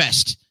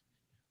Oktoberfest,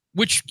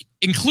 which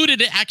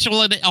included an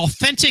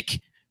authentic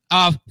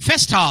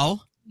festhall,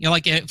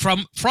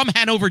 from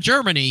Hanover,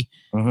 Germany,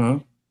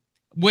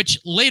 which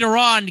later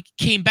on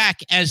came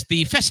back as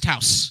the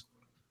Festhaus.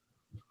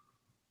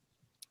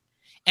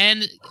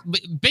 And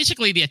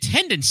basically, the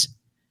attendance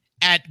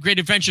at Great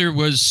Adventure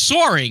was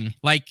soaring.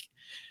 A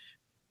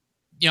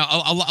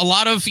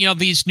lot of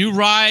these new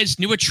rides,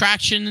 new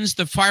attractions,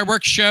 the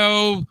fireworks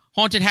show,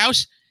 haunted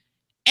house,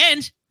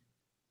 and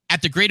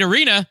at the Great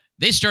Arena,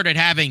 they started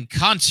having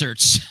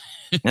concerts.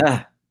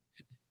 Yeah.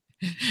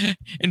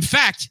 In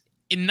fact,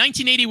 in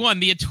 1981,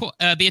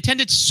 the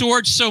attendance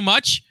soared so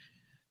much,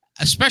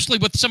 especially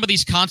with some of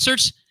these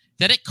concerts,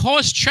 that it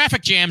caused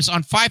traffic jams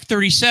on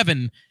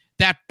 537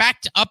 that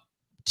backed up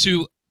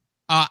to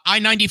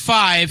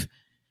I-95,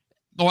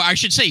 or I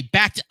should say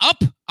backed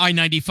up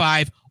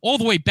I-95 all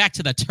the way back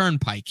to the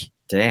turnpike.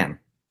 Damn.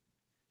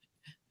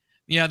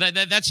 Yeah,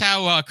 that's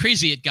how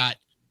crazy it got.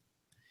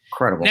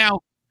 Incredible. Now,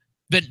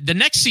 the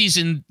next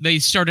season, they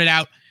started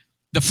out,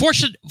 the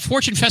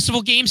Fortune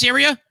Festival Games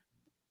area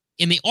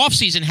in the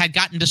off-season had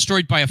gotten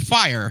destroyed by a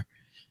fire.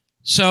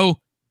 So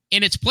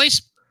in its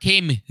place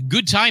came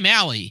Good Time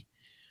Alley,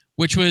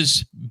 which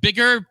was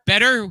bigger,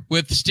 better,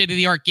 with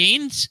state-of-the-art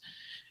games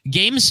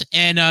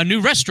and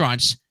new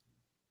restaurants.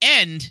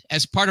 And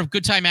as part of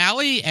Good Time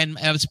Alley and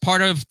as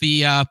part of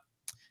the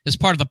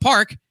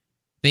park,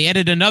 they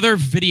added another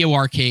video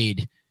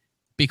arcade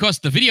because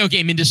the video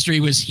game industry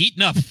was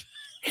heating up.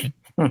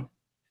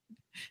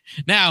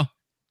 Now,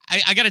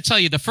 I got to tell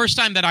you, the first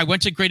time that I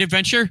went to Great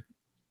Adventure,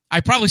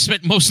 I probably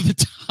spent most of the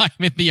time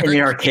in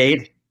the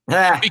arcade.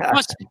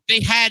 Because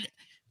they had,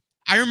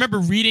 I remember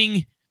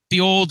reading the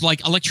old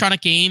like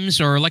electronic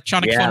games or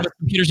electronic fun with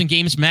computers and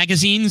games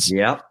magazines.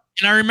 Yep.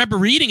 And I remember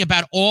reading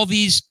about all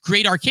these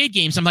great arcade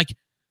games. I'm like,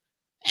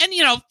 and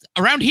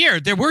around here,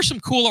 there were some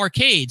cool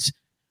arcades,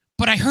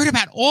 but I heard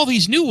about all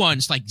these new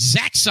ones like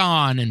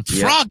Zaxxon and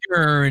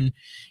Frogger and,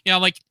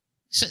 like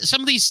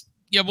some of these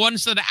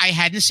ones that I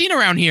hadn't seen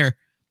around here.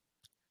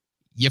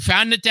 You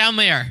found it down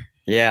there.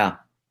 Yeah.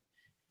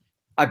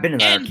 I've been in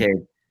that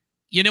arcade.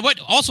 You know what?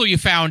 Also, you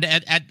found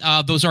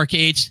at those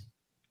arcades?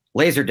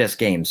 Laserdisc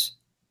games.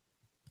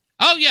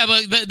 Oh, yeah,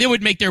 but they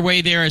would make their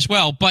way there as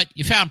well. But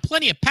you found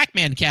plenty of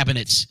Pac-Man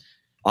cabinets.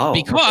 Oh,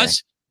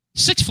 because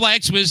Six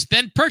Flags was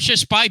then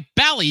purchased by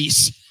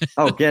Bally's.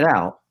 Oh, get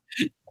out.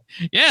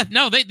 Yeah,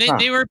 no,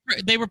 they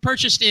were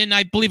purchased in,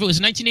 I believe it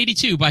was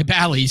 1982 by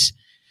Bally's.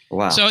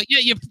 Wow. So, yeah,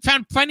 you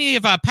found plenty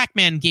of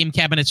Pac-Man game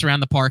cabinets around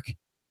the park.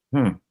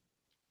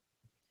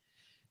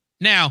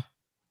 Now,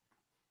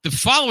 the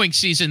following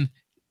season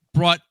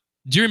brought,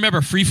 do you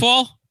remember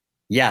Freefall?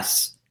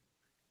 Yes.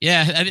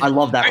 Yeah. I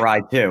love that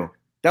ride, too.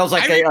 That was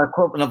like the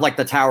equivalent of like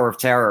the Tower of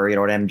Terror, at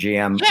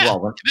MGM. Yeah,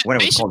 well, when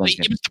it was called MGM.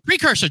 It was the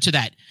precursor to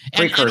that.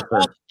 Precursor.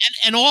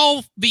 And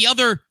all the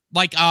other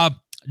like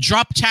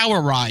drop tower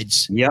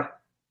rides. Yep.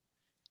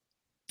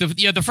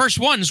 The first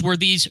ones were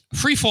these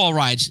free fall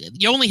rides.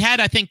 You only had,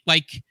 I think,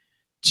 like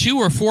 2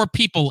 or 4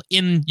 people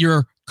in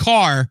your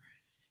car,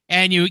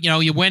 and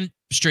you went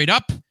straight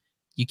up,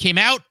 you came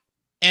out,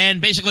 and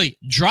basically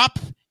drop.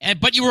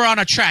 But you were on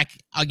a track,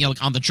 like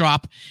on the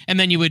drop, and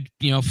then you would,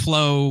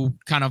 flow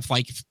kind of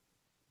like,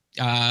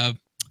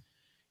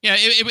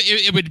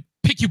 it would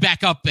pick you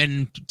back up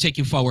and take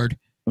you forward.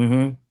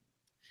 Mm-hmm.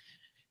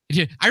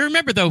 I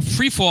remember though,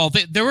 Freefall,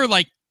 there were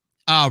like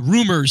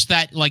rumors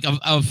that like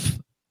of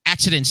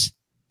accidents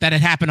that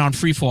had happened on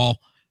Freefall.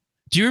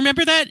 Do you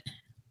remember that?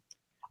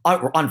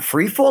 On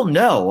Freefall?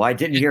 No, I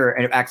didn't hear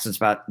any accidents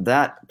about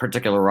that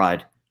particular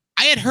ride.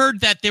 I had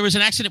heard that there was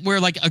an accident where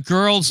like a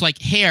girl's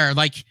like hair,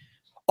 like.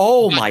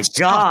 Oh my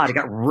God! It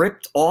got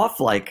ripped off,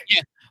 like.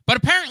 Yeah, but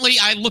apparently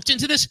I looked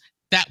into this.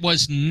 That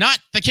was not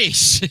the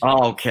case.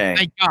 Oh, okay.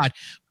 Thank God.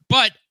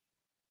 But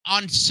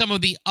on some of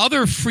the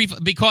other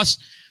because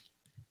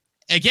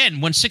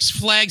again, when Six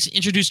Flags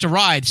introduced a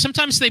ride,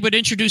 sometimes they would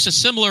introduce a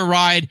similar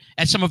ride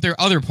at some of their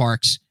other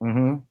parks.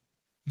 Mm-hmm.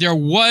 There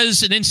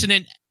was an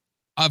incident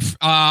of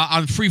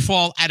on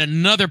Freefall at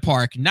another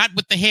park, not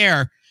with the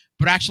hair,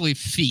 but actually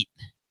feet.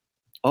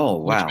 Oh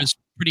wow! Which was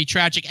pretty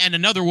tragic, and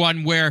another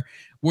one where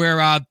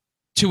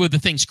 2 of the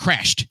things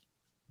crashed.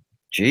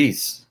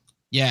 Jeez.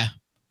 Yeah.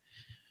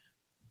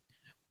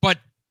 But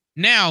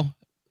now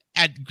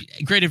at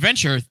Great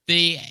Adventure,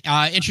 they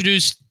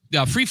introduced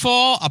free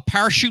fall, a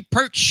parachute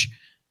perch,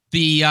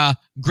 the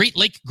Great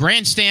Lake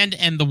Grandstand,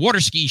 and the water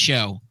ski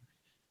show,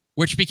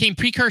 which became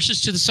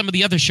precursors to some of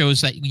the other shows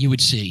that you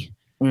would see.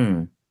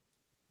 Mm.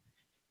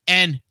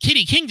 And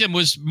Kitty Kingdom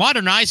was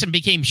modernized and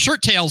became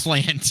Shirt Tails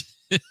Land.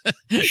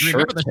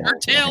 Remember the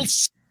Shirt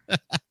Tails?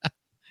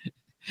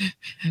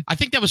 I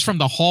think that was from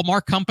the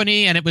Hallmark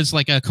Company, and it was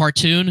like a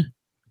cartoon,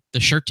 the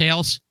Shirt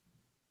Tails.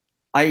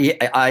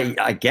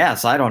 I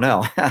guess. I don't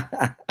know.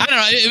 I don't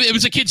know. It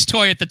was a kid's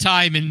toy at the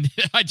time, and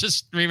I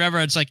just remember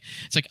it's like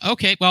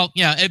okay, well,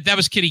 yeah, that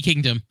was Kitty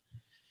Kingdom.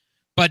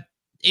 But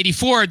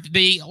 84,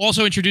 they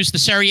also introduced the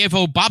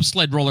Sarajevo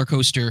bobsled roller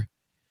coaster.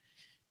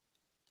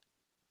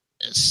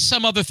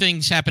 Some other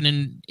things happened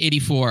in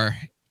 84,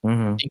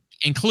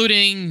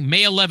 including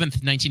May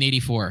 11th,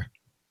 1984.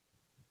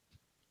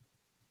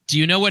 Do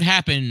you know what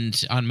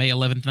happened on May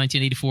 11th,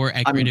 1984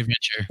 at Great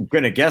Adventure? I'm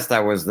going to guess that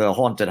was the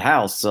haunted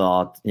house,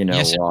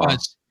 Yes, it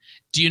was.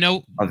 Do you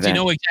know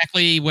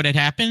exactly what had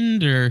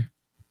happened, or?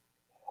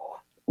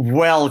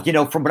 Well,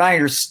 from what I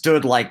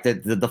understood, like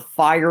the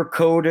fire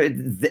code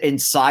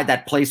inside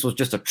that place was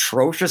just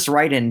atrocious,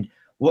 right? And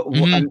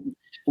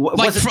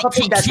was it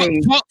something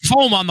that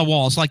foam on the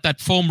walls, like that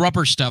foam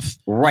rubber stuff?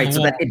 Right,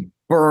 so that it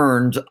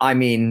burned. I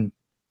mean,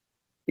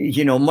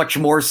 much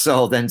more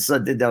so than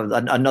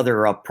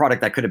another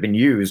product that could have been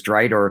used,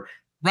 right? Or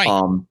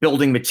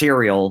building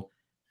material.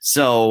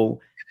 So,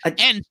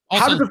 and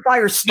how did the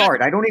fire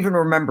start? I don't even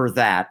remember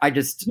that. I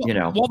just,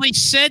 Well, they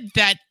said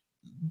that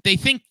they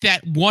think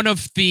that one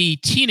of the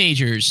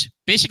teenagers,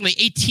 basically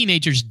 8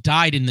 teenagers,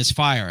 died in this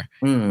fire.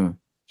 Mm.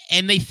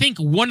 And they think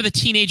one of the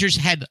teenagers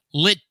had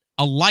lit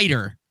a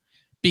lighter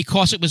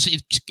because it was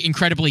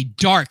incredibly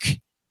dark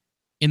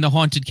in the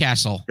haunted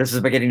castle. This is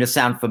beginning to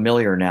sound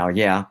familiar now,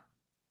 yeah.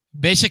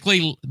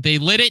 Basically, they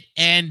lit it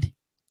and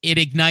it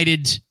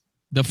ignited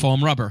the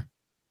foam rubber.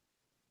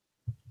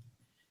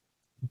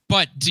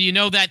 But do you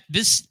know that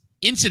this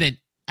incident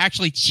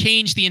actually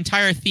changed the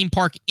entire theme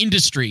park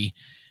industry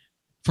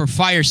for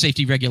fire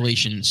safety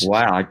regulations?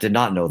 Wow, I did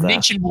not know that.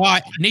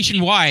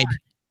 Nationwide,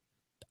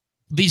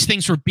 these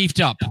things were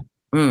beefed up.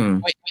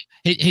 Mm.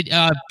 Pete,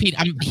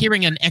 I'm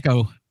hearing an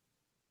echo.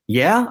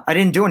 Yeah? I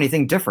didn't do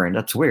anything different.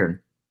 That's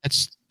weird.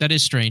 That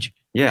is strange.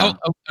 Yeah.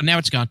 Oh, now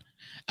it's gone.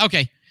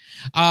 Okay.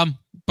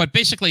 But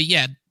basically,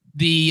 yeah,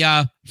 the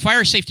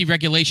fire safety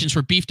regulations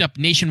were beefed up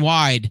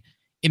nationwide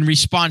in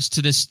response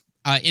to this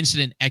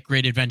incident at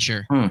Great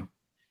Adventure.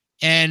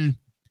 And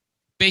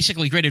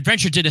basically, Great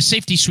Adventure did a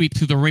safety sweep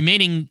through the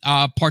remaining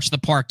parts of the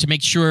park to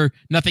make sure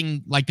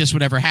nothing like this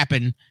would ever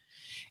happen.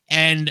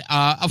 And,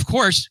 of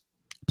course,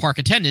 park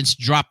attendance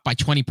dropped by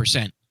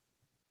 20%.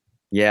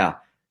 Yeah.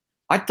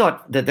 I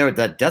thought that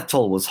the death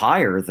toll was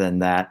higher than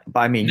that. But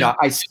I mean, no.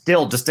 I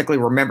still distinctly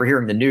remember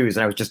hearing the news,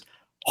 and I was just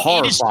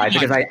horrified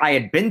because I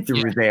had been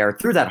through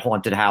that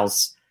haunted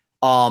house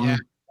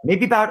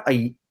maybe about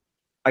a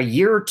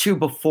year or two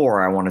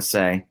before, I want to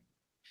say.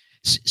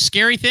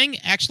 Scary thing,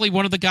 actually,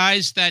 one of the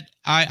guys that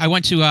I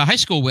went to high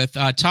school with,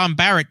 Tom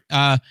Barrett,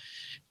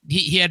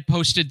 he had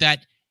posted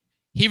that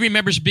he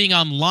remembers being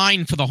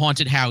online for the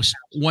haunted house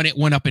when it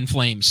went up in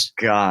flames.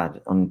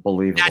 God,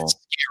 unbelievable. That's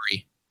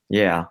scary.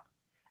 Yeah.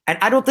 And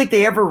I don't think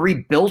they ever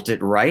rebuilt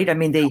it, right? I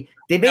mean, they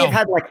may have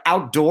had like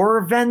outdoor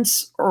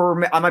events,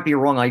 or I might be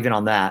wrong even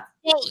on that.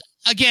 Well,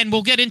 again,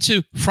 we'll get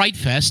into Fright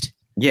Fest.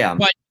 Yeah.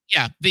 But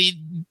yeah, the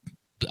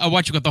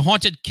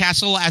haunted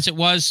castle as it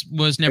was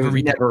never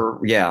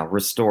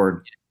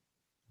restored.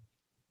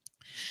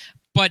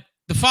 But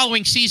the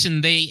following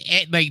season, they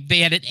had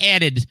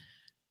added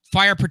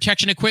fire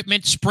protection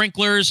equipment,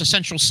 sprinklers, a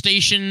central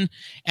station,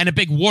 and a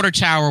big water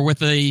tower with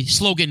the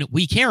slogan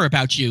 "We care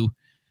about you."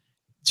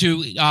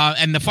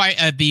 And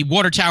the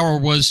water tower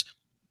was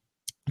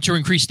to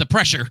increase the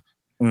pressure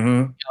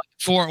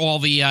for all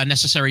the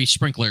necessary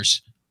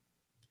sprinklers.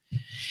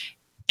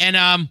 And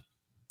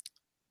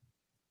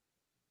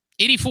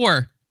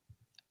 1984,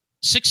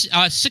 Six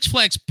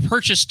Flags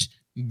purchased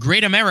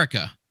Great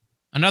America,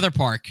 another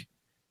park,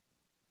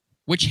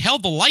 which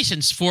held the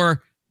license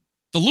for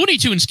the Looney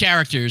Tunes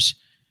characters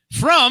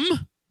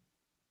from.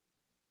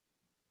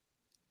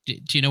 Do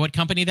you know what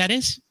company that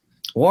is?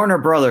 Warner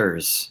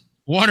Brothers.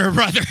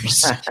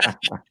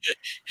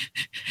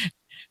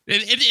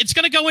 It's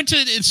going to go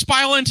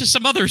spiral into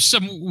some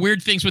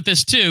weird things with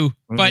this too.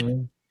 But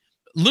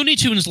Looney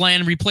Tunes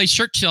Land replaced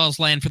Churchill's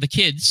Land for the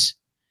kids,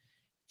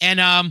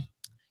 and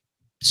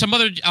some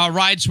other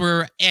rides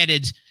were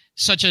added,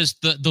 such as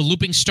the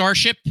Looping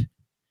Starship,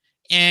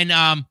 and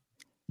a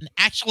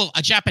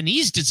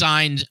Japanese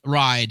designed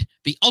ride,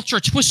 the Ultra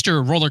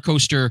Twister roller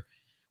coaster,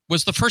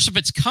 was the first of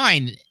its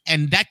kind,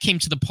 and that came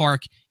to the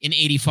park in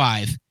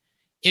 '85.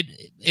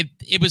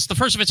 It was the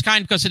first of its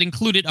kind because it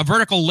included a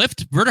vertical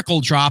lift,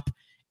 vertical drop,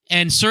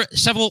 and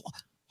several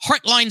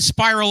heartline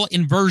spiral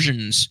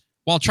inversions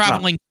while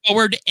traveling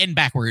forward and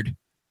backward.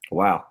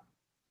 Wow.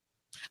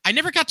 I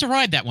never got to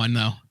ride that one,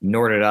 though.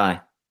 Nor did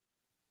I.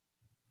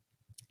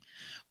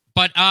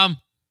 But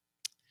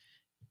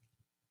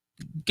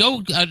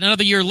go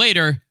another year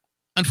later,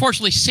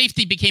 unfortunately,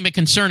 safety became a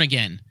concern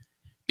again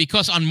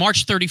because on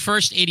March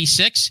 31st,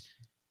 86,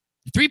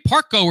 3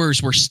 park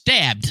goers were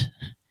stabbed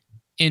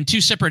in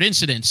 2 separate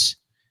incidents,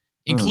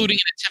 including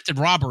an attempted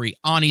robbery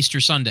on Easter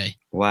Sunday.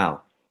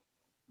 Wow.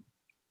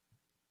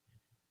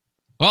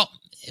 Well,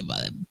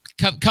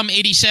 come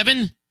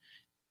 87,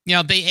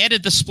 they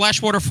added the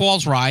Splashwater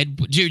Falls ride.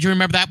 Do you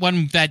remember that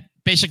one? That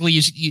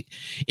basically,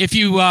 if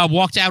you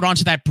walked out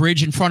onto that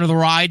bridge in front of the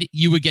ride,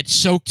 you would get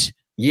soaked.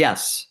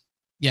 Yes.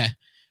 Yeah.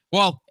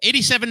 Well,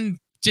 87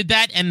 did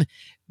that, and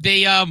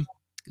they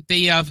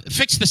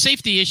fixed the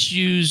safety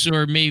issues,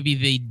 or maybe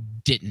they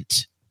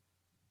didn't.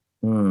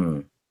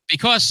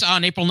 Because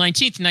on April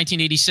 19th,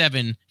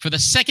 1987, for the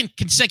second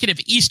consecutive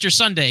Easter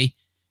Sunday,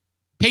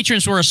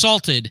 patrons were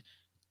assaulted,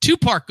 2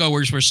 park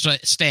goers were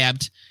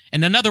stabbed,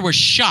 and another was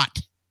shot.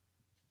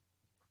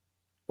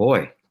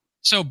 Boy.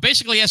 So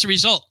basically, as a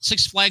result,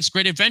 Six Flags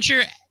Great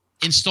Adventure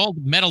installed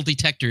metal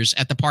detectors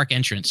at the park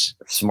entrance.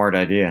 Smart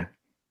idea.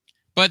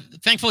 But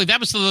thankfully, that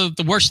was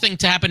the worst thing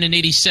to happen in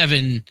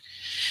 87.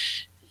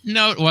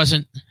 No, it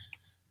wasn't.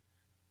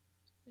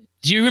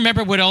 Do you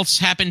remember what else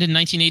happened in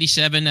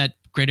 1987 at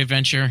Great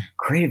Adventure?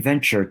 Great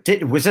Adventure.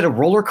 Was it a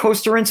roller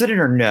coaster incident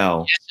or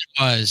no? Yes, it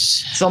was.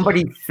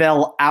 Somebody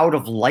fell out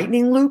of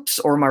lightning loops,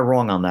 or am I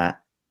wrong on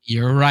that?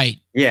 You're right.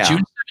 Yeah. June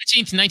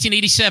 17th,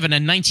 1987, a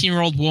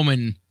 19-year-old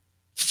woman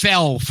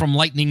fell from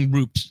lightning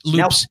loops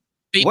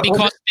because they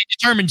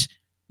determined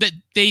that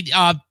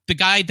the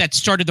guy that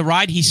started the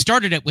ride, he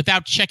started it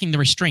without checking the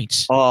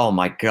restraints. Oh,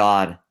 my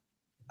God.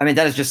 I mean,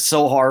 that is just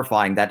so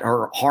horrifying that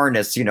her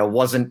harness,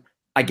 wasn't,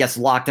 I guess,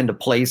 locked into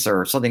place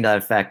or something to that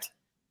effect.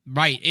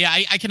 Right. Yeah,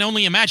 I can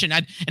only imagine.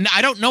 And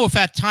I don't know if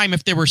at that time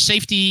if there were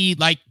safety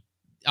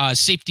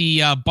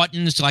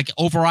buttons like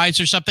overrides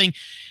or something.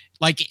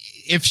 Like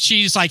if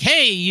she's like,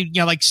 hey,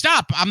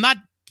 stop, I'm not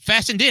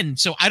fastened in.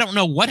 So I don't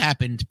know what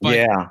happened.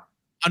 But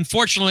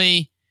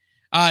unfortunately,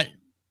 after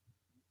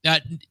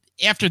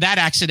that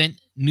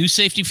accident, new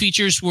safety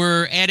features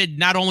were added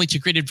not only to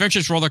Great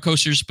Adventures roller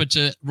coasters, but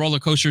to roller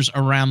coasters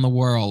around the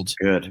world.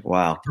 Good.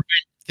 Wow. To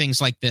prevent things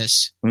like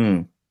this.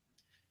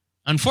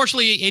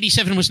 Unfortunately,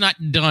 87 was not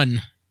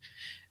done.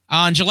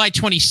 On July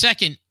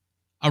 22nd,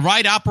 a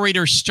ride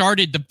operator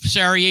started the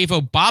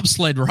Sarajevo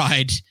bobsled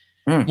ride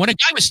when a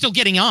guy was still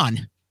getting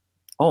on.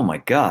 Oh, my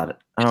God.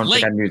 I don't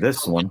think I knew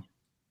this one.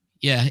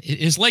 Yeah,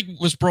 his leg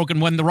was broken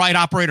when the ride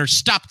operator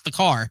stopped the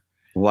car.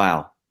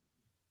 Wow.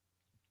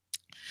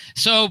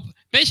 So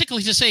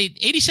basically, to say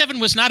 87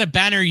 was not a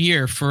banner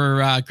year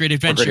for Great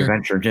Adventure. Great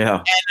Adventure,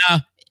 yeah.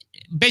 And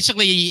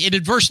basically, it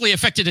adversely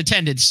affected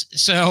attendance.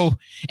 So,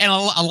 and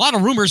a lot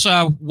of rumors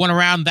went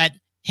around that,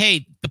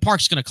 hey, the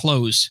park's going to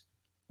close.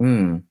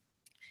 Mm.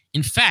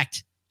 In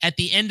fact, at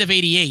the end of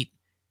 88,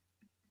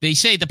 they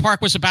say the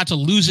park was about to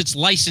lose its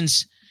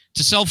license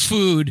to sell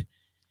food,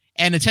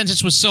 and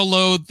attendance was so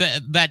low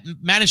that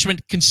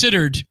management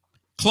considered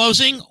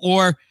closing,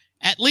 or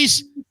at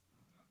least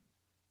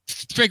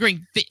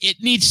figuring it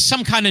needs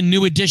some kind of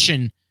new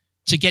addition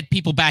to get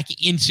people back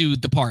into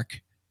the park.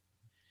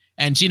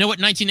 And do you know what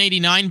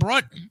 1989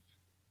 brought?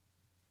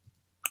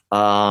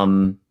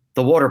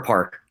 The water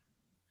park.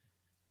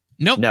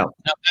 Nope. No.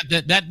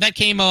 That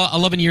came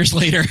 11 years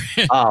later.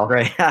 Oh,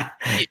 right.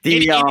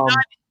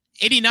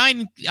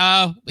 89,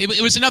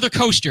 it was another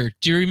coaster.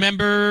 Do you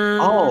remember?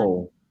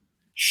 Oh,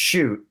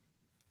 shoot.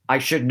 I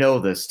should know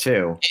this,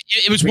 too.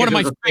 It was one of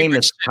my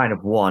famous kind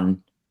of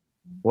one.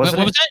 What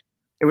was that?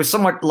 It was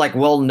somewhat like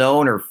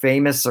well-known or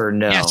famous, or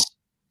no? Yes.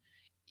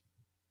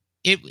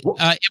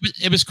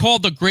 It was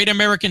called the Great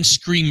American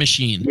Scream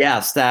Machine.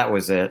 Yes, that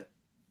was it.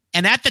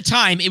 And at the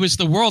time, it was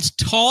the world's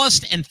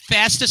tallest and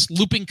fastest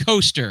looping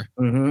coaster,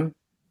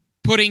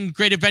 putting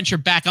Great Adventure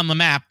back on the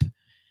map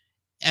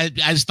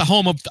as the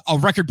home of a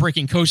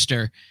record-breaking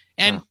coaster.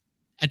 And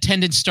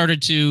attendance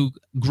started to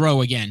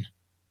grow again.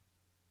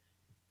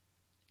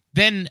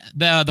 Then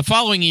the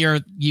following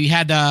year, you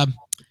had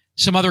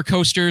some other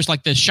coasters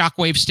like the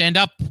Shockwave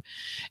stand-up,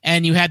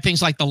 and you had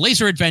things like the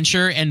Laser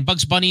Adventure and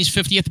Bugs Bunny's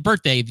 50th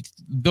birthday.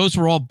 Those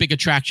were all big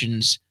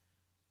attractions.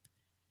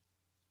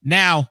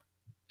 Now,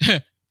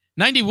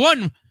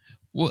 91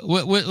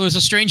 was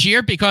a strange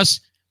year because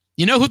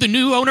you know who the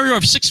new owner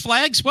of Six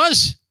Flags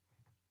was?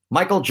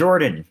 Michael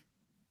Jordan.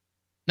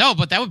 No,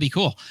 but that would be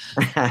cool.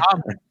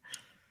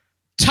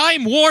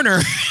 Time Warner.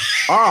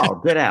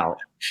 Oh, get out.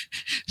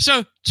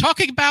 So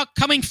talking about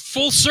coming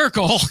full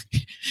circle,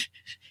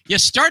 you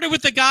started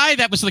with the guy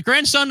that was the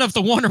grandson of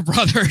the Warner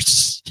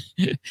Brothers.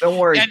 Don't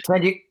worry.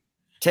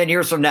 10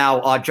 years from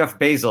now, Jeff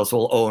Bezos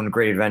will own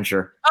Great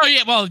Adventure. Oh,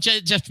 yeah. Well,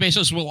 Jeff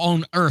Bezos will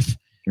own Earth.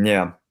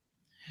 Yeah.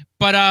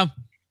 But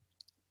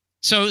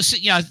so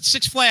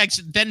Six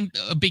Flags then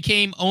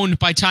became owned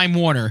by Time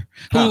Warner,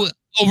 who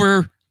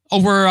over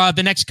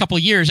the next couple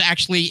of years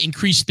actually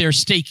increased their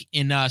stake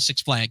in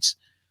Six Flags.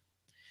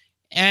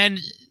 And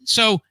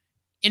so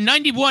in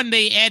 91,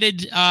 they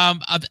added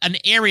an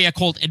area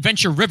called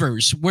Adventure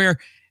Rivers, where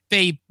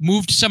they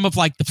moved some of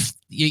like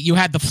you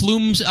had the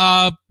Flumes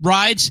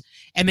rides,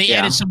 and they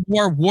added some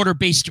more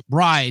water-based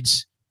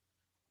rides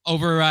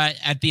over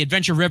at the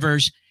Adventure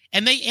Rivers.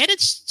 And they added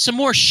some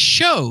more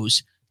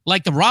shows,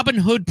 like the Robin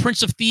Hood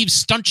Prince of Thieves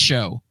stunt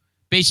show,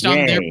 based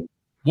on their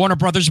Warner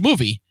Brothers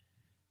movie.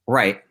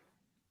 Right.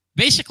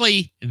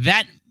 Basically,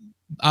 that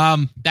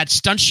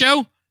stunt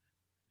show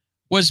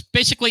was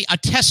basically a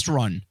test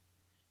run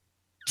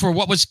for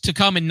what was to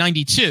come in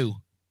 92.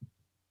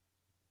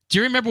 Do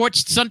you remember what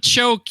stunt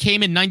show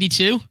came in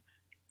 92?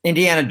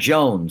 Indiana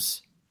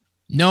Jones.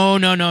 No.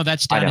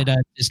 That's down at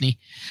Disney.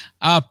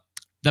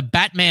 The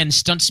Batman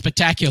Stunt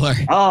Spectacular.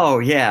 Oh,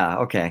 yeah.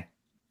 Okay.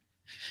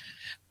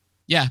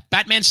 Yeah,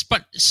 Batman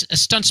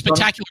Stunt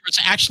Spectacular was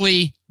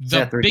actually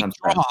the big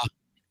draw.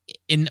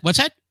 What's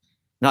that?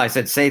 No, I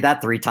said say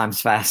that 3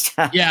 times fast.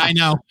 Yeah, I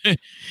know.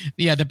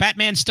 Yeah, the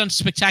Batman Stunt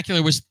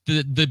Spectacular was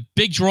the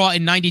big draw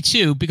in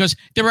 92 because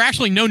there were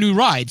actually no new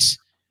rides.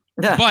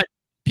 Yeah. But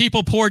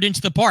people poured into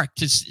the park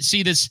to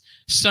see this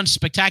Stunt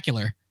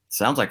Spectacular.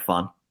 Sounds like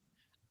fun.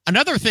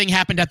 Another thing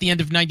happened at the end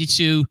of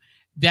 92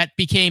 that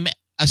became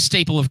a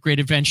staple of Great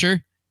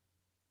Adventure,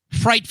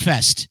 Fright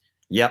Fest.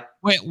 Yep.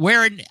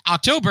 Where in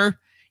October,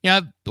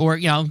 or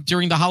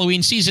during the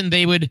Halloween season,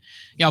 they would,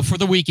 for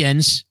the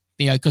weekends,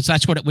 because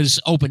that's what it was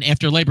open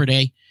after Labor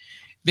Day,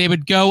 they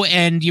would go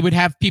and you would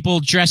have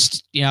people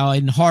dressed,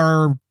 in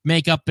horror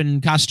makeup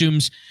and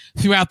costumes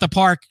throughout the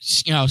park,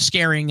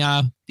 scaring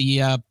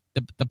the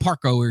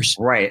park goers.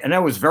 Right, and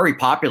that was very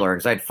popular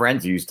because I had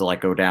friends who used to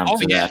go down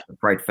to that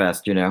Fright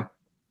Fest.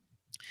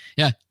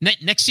 Yeah.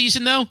 Next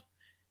season though.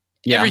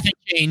 Yeah. Everything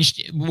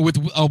changed with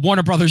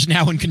Warner Brothers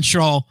now in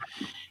control.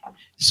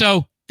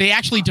 So they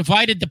actually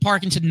divided the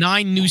park into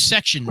 9 new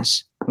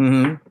sections,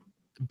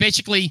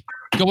 basically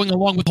going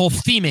along with the whole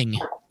theming,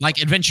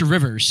 like Adventure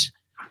Rivers.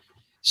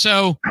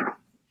 So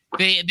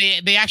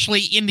they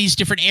actually, in these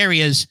different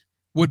areas,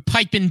 would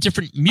pipe in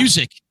different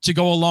music to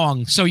go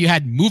along. So you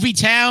had Movie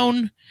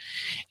Town,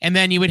 and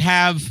then you would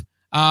have,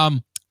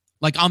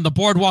 like on the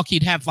boardwalk,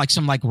 you'd have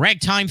some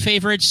ragtime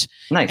favorites.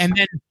 Nice. And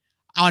then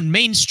on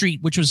Main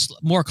Street, which was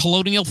more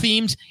colonial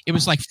themed, it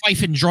was like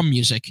fife and drum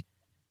music.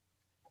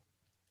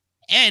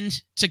 And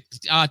to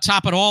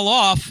top it all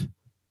off,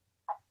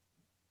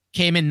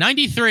 came in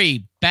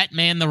 93,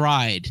 Batman the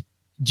Ride.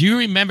 Do you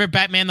remember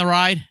Batman the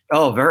Ride?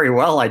 Oh, very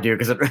well I do,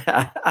 because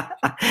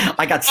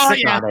I got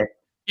sick on it.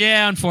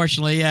 Yeah,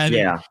 unfortunately, yeah.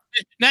 Yeah.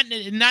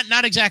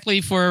 Not exactly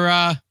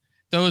for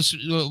those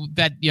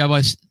that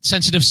was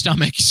sensitive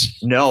stomachs.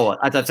 No,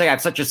 as I'm saying, I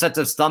have such a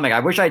sensitive stomach. I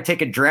wish I'd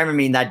taken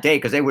Dramamine that day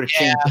because they would have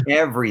changed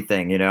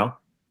everything, Yeah,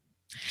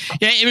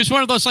 it was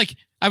one of those, like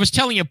I was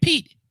telling you,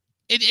 Pete,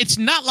 it's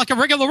not like a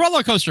regular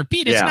roller coaster.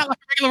 Pete, it's not like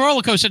a regular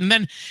roller coaster. And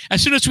then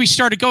as soon as we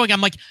started going, I'm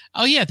like,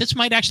 oh yeah, this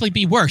might actually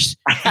be worse.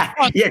 Yeah,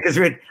 because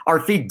we had our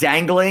feet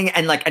dangling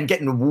and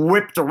getting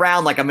whipped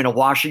around like I'm in a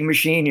washing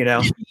machine,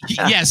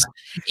 Yes.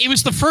 It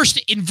was the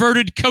first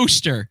inverted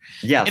coaster.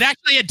 Yes. It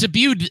actually had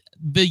debuted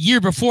the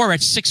year before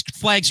at Six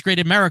Flags Great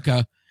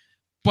America,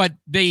 but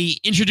they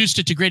introduced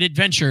it to Great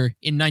Adventure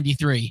in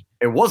 93.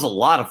 It was a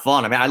lot of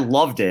fun. I mean, I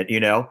loved it,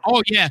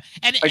 Oh yeah.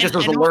 And it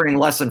was a learning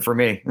lesson for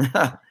me.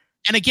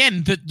 And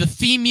again, the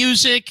theme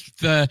music,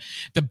 the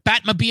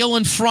Batmobile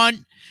in front,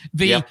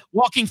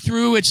 walking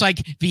through, it's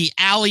like the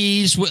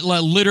alleys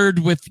littered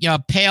with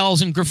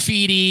pails and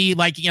graffiti,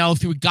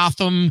 through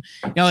Gotham.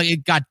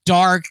 It got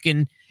dark,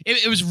 and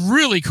it was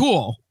really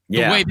cool.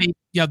 The way they,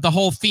 the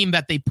whole theme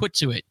that they put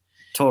to it.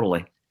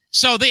 Totally.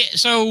 So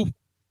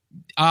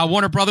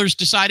Warner Brothers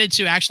decided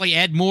to actually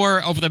add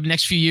more over the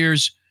next few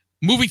years,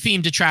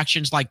 movie-themed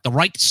attractions like the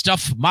Right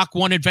Stuff Mach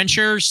 1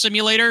 Adventure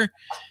Simulator,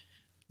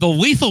 the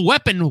Lethal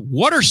Weapon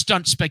Water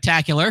Stunt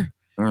Spectacular.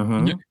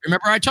 Mm-hmm.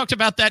 Remember I talked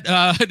about that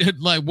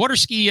water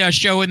ski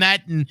show in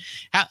that, and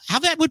how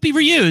that would be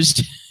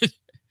reused.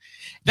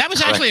 That was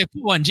actually a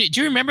cool one. Do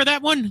you remember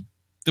that one?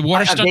 The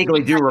water stunt. I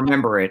vaguely do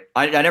remember it.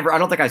 I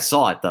don't think I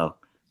saw it though.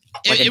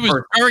 It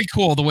was very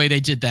cool the way they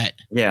did that.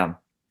 Yeah.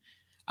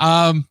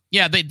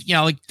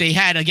 They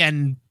had,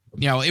 again,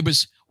 it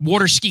was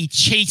water ski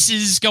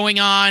chases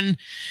going on.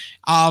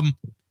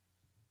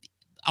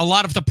 A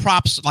lot of the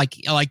props, like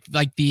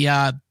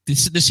the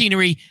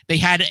scenery, they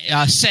had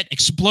set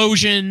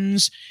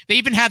explosions. They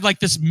even had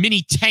this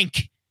mini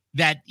tank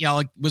that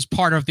was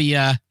part of the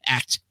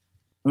act.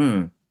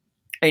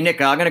 Hey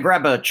Nick, I'm gonna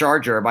grab a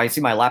charger. I see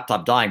my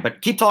laptop dying,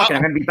 but keep talking.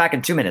 I'm gonna be back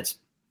in 2 minutes.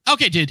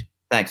 Okay, dude.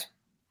 Thanks.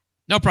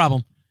 No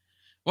problem.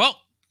 Well,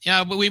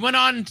 we went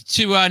on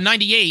to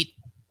 98,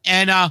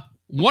 and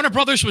Warner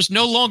Brothers was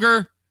no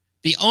longer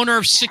the owner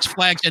of Six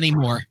Flags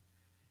anymore.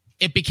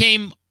 It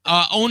became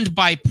owned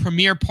by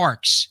Premier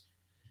Parks.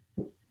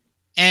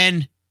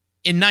 And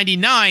in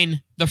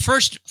 99, the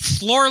first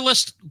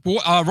floorless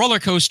roller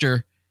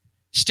coaster,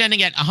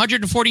 standing at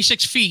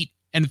 146 feet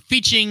and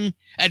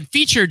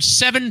featured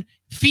 7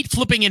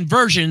 feet-flipping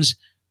inversions,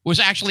 was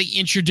actually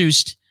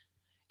introduced.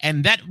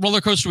 And that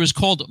roller coaster was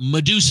called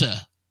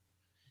Medusa,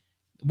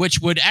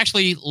 which would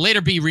actually later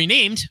be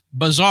renamed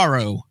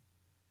Bizarro.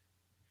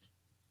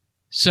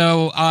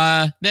 So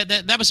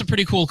that was a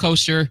pretty cool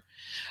coaster.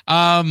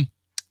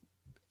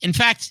 In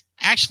fact,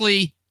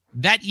 actually,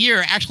 that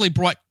year actually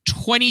brought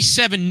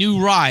 27 new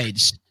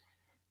rides.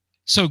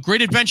 So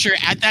Great Adventure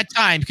at that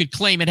time could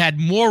claim it had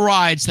more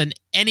rides than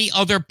any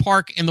other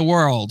park in the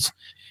world,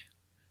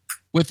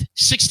 with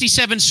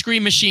 67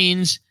 screen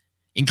machines,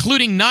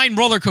 including 9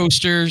 roller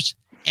coasters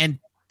and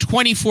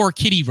 24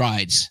 kiddie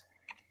rides.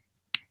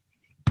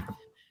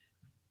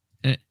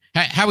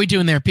 How we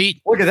doing there,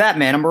 Pete? Look at that,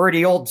 man. I'm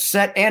already all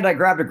set, and I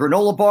grabbed a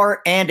granola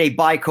bar and a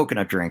Bai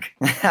coconut drink.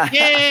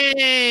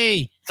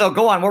 Yay! So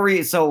go on. What were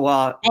you? So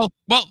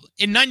well,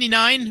 in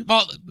 99,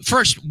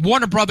 first,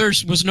 Warner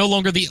Brothers was no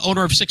longer the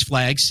owner of Six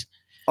Flags.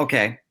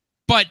 Okay.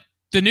 But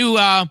the new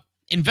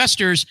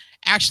investors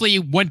actually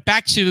went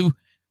back to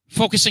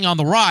focusing on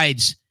the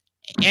rides.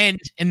 And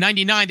in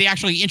 99, they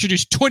actually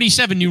introduced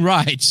 27 new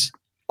rides.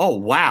 Oh,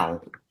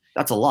 wow.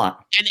 That's a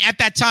lot. And at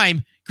that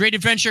time, Great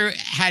Adventure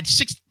had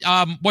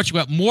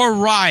more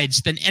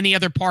rides than any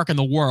other park in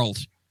the world.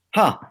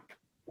 Huh.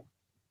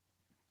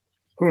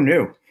 Who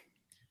knew?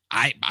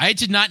 I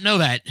did not know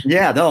that.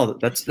 Yeah, no,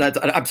 that's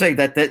I'm saying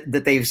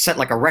that they've set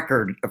a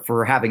record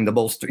for having the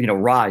most,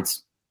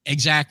 rides.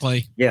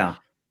 Exactly. Yeah.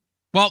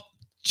 Well,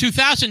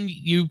 2000,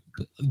 you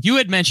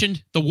had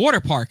mentioned the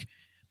water park.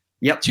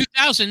 Yep.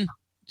 2000,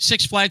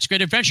 Six Flags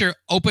Great Adventure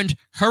opened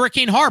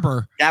Hurricane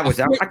Harbor. I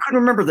couldn't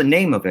remember the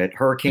name of it.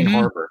 Hurricane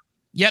Harbor.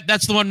 Yep,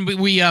 that's the one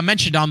we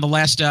mentioned on the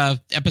last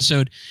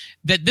episode.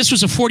 That this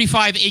was a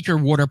 45-acre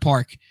water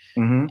park,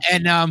 and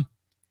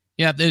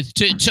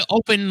to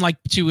open,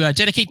 to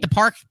dedicate the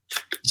park,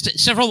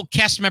 several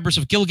cast members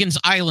of Gilligan's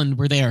Island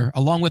were there,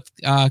 along with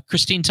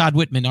Christine Todd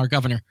Whitman, our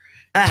governor.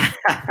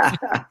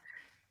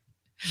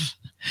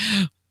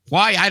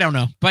 Why, I don't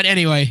know, but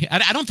anyway,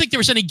 I don't think there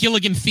was any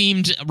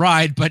Gilligan-themed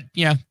ride, but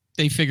yeah,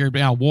 they figured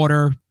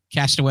water.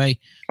 Castaway.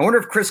 I wonder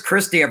if Chris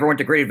Christie ever went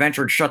to Great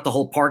Adventure and shut the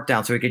whole park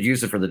down so he could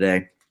use it for the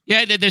day.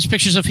 Yeah, there's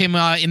pictures of him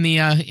in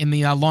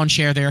the lawn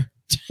chair there.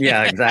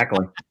 Yeah,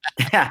 exactly.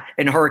 Yeah,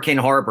 in Hurricane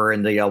Harbor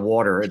in the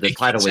water, the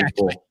tidal wave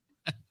pool.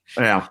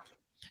 Yeah.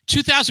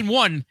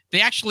 2001,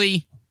 they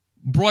actually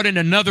brought in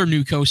another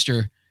new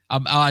coaster,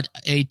 a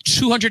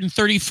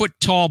 230-foot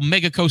tall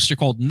mega coaster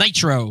called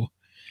Nitro.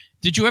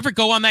 Did you ever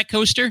go on that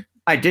coaster?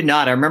 I did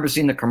not. I remember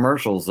seeing the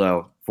commercials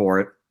though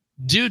for it.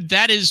 Dude,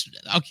 that is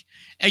okay.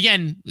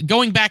 Again,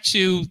 going back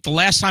to the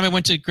last time I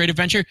went to Great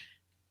Adventure,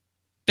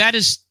 that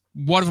is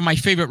one of my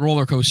favorite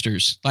roller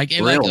coasters. Like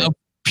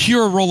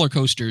pure roller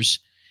coasters.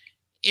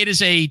 It is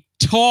a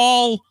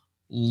tall,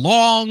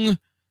 long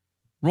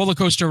roller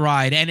coaster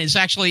ride, and it's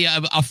actually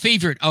a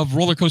favorite of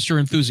roller coaster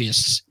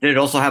enthusiasts. Did it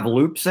also have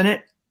loops in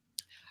it?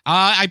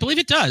 I believe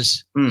it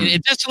does.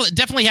 It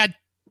definitely had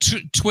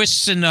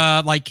twists and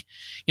like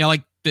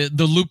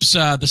the loops,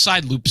 the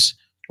side loops.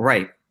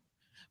 Right.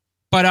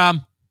 But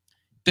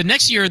the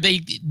next year they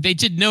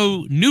did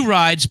no new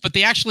rides, but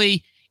they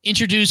actually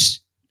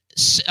introduced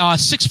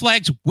Six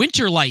Flags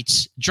Winter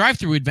Lights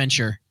drive-through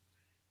adventure.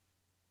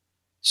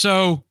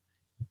 So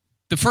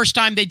the first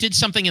time they did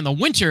something in the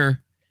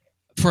winter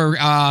for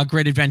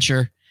Great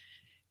Adventure,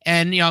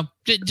 and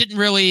didn't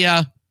really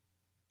how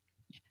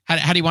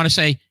do you want to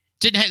say,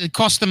 didn't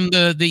cost them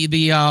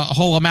the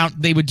whole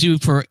amount they would do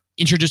for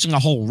introducing a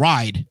whole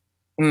ride.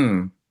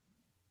 Yeah,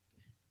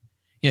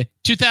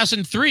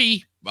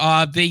 2003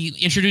 they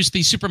introduced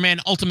the Superman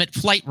Ultimate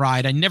Flight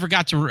ride. I never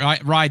got to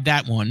ride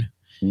that one.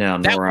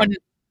 No, that one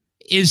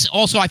is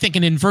also, I think,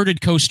 an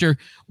inverted coaster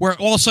where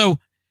also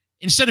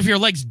instead of your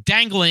legs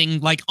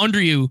dangling like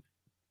under you,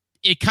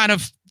 it kind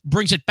of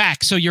brings it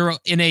back so you're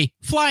in a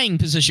flying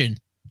position.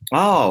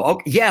 Oh,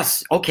 okay.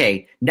 Yes.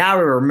 Okay. Now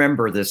I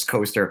remember this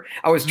coaster.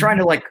 I was trying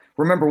to like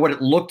remember what it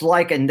looked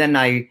like, and then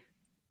I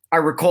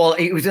recall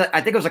it was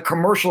I think it was a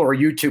commercial or a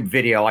YouTube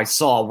video I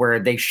saw where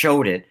they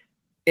showed it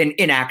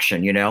in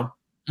action.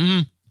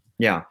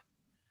 Yeah.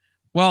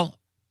 Well,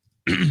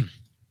 in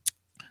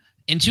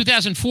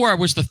 2004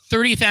 was the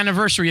 30th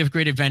anniversary of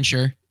Great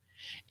Adventure,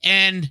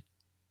 and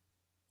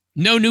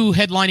no new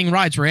headlining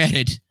rides were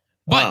added,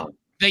 but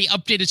they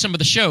updated some of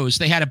the shows.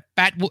 They had a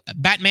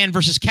Batman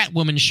versus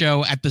Catwoman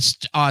show at the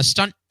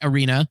stunt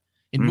arena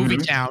in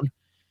Movietown,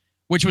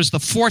 which was the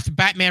fourth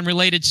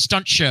Batman-related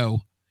stunt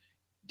show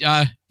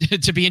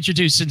to be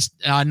introduced since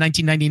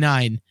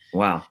 1999.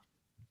 Wow.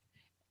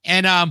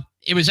 And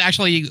it was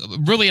actually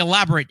really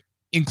elaborate,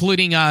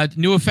 including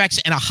new effects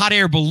and a hot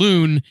air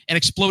balloon and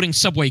exploding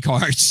subway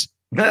cars.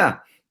 Yeah,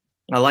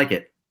 I like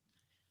it.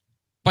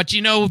 But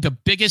the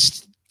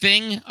biggest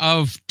thing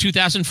of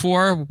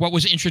 2004, what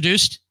was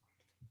introduced?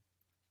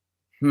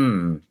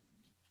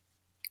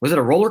 Was it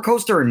a roller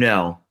coaster or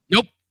no?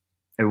 Nope.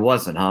 It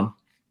wasn't, huh?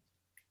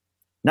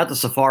 Not the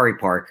safari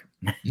park.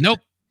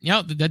 Nope.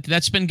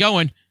 That's been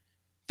going.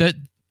 The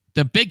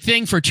big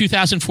thing for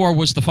 2004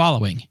 was the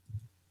following.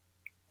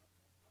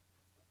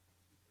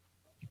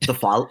 The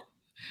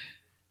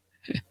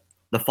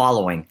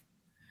following.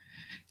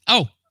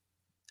 Oh.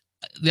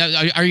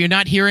 Are you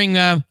not hearing?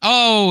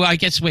 I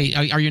guess. Wait.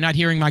 Are you not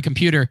hearing my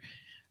computer?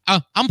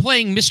 I'm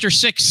playing Mr.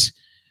 Six.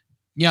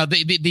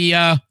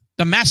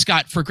 The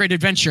mascot for Great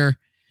Adventure.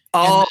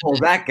 Oh,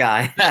 that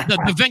guy.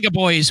 the Venga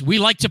Boys. We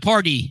like to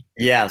party.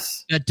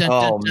 Yes.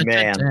 Oh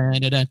man.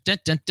 Thank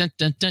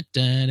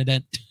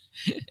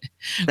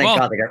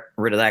God they got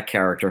rid of that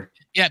character.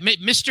 Yeah,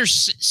 Mr.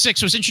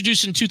 Six was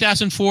introduced in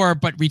 2004,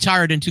 but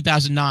retired in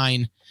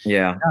 2009.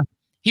 Yeah.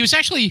 He was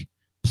actually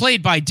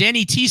played by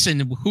Danny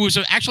Thiessen, who was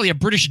actually a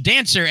British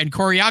dancer and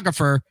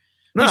choreographer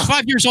who's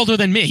 5 years older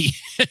than me.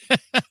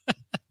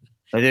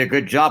 They did a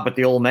good job with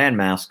the old man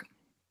mask.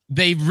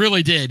 They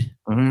really did.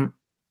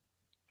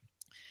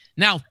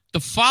 Now, the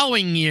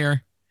following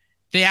year,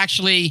 they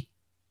actually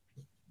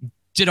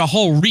did a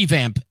whole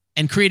revamp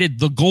and created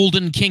the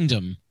Golden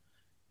Kingdom,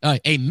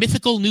 a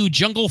mythical new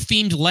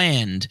jungle-themed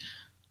land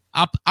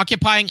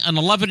occupying an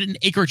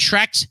 11-acre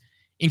tract,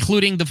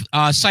 including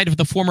the site of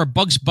the former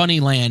Bugs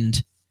Bunny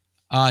Land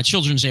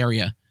children's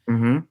area.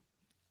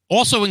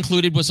 Also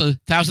included was a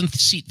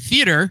 1,000-seat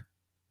theater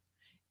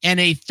and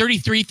a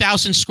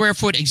 33,000 square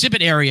foot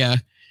exhibit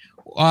area,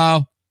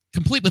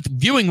 complete with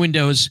viewing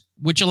windows,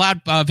 which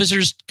allowed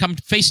visitors to come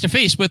face to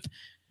face with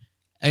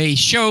a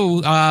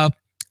show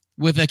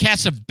with a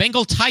cast of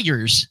Bengal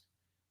tigers.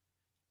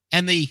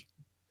 And the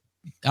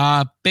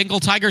Bengal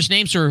tigers'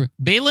 names are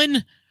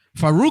Balin,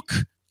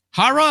 Farouk,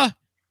 Hara,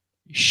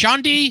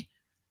 Shandi,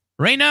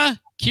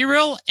 Reina,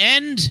 Kirill,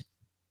 and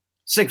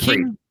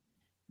Siegfried.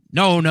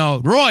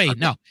 Roy.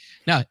 No.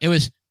 It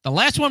was the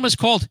last one was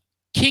called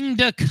King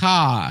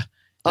Dakar.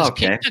 Does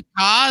King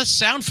Dakar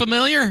sound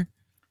familiar?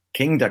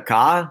 King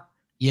Dakar?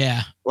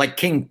 Yeah. Like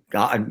King,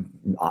 I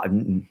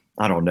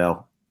don't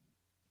know.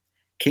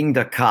 King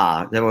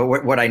Dakar.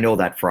 What I know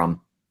that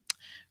from?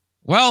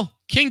 Well,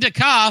 King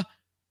Dakar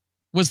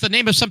was the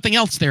name of something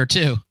else there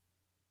too.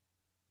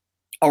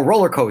 A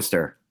roller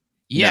coaster.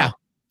 Yeah. No.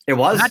 It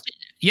was?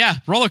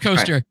 Roller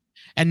coaster. Right.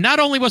 And not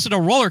only was it a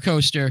roller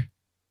coaster,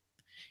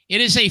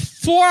 it is a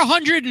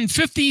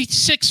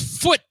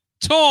 456-foot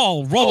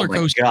tall roller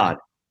coaster. Oh my God.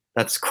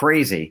 That's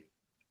crazy.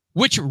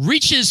 Which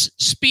reaches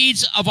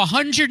speeds of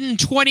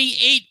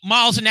 128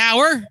 miles an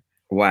hour.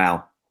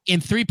 Wow. In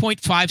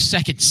 3.5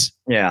 seconds.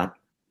 Yeah.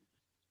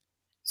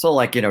 So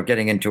like,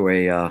 getting into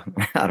a,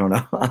 I don't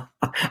know,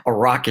 a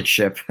rocket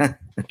ship.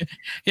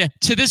 Yeah.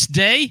 To this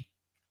day,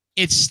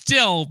 it's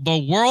still the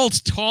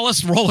world's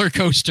tallest roller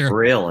coaster.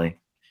 Really?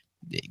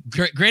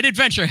 Great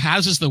Adventure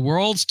houses the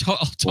world's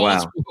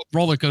tallest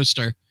roller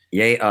coaster.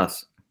 Yay,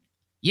 us.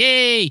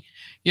 Yay.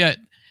 Yeah.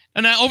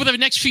 And over the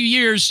next few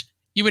years,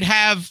 you would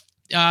have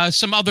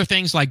some other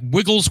things like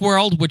Wiggles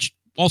World, which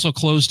also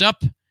closed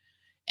up.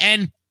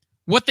 And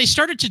what they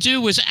started to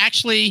do was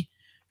actually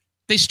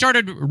they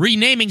started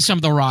renaming some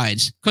of the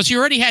rides because you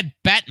already had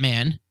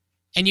Batman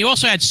and you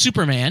also had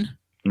Superman.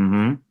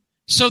 Mm-hmm.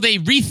 So they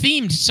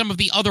rethemed some of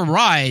the other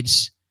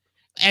rides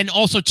and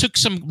also took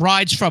some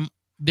rides from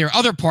their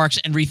other parks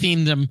and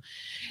rethemed them.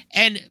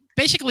 And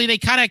basically they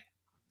kind of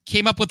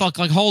came up with like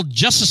a whole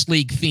Justice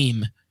League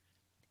theme.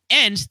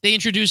 And they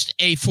introduced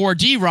a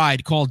 4D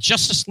ride called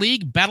Justice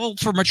League Battle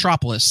for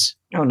Metropolis.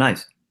 Oh,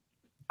 nice.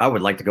 I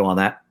would like to go on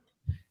that.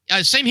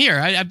 Same here.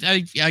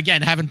 I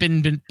again, haven't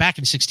been back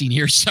in 16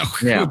 years, so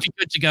it would be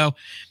good to go.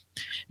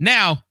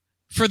 Now,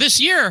 for this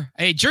year,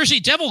 a Jersey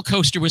Devil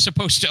coaster was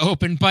supposed to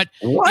open, but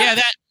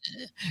what?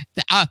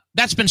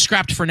 That's been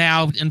scrapped for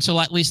now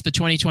until at least the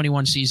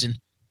 2021 season.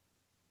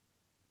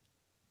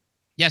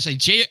 Yes,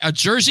 a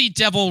Jersey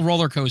Devil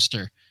roller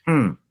coaster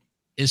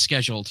is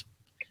scheduled.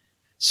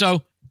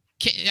 So,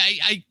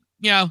 I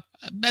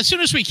as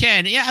soon as we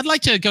can, I'd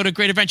like to go to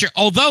Great Adventure,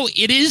 although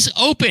it is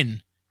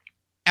open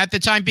at the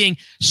time being.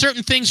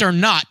 Certain things are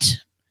not.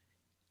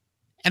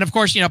 And of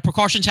course,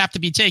 precautions have to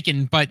be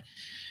taken, but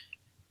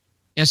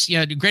yes,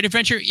 Great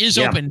Adventure is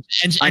open.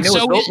 And I know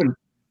so it's open.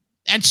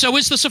 And so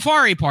is the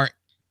safari part.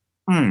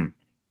 I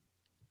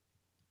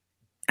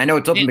know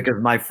it's open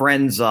because my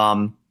friend's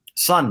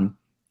son,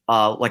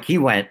 he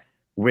went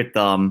with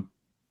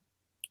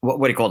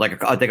what do you call it?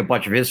 I think a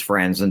bunch of his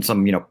friends and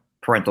some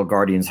parental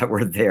guardians that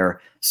were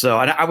there. So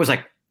I was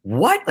like,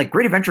 what? Like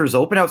Great Adventure is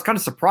open? I was kind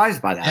of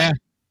surprised by that. Yeah.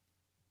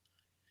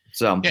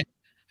 So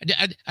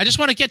I just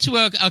want to get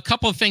to a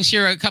couple of things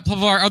here. A couple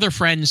of our other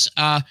friends,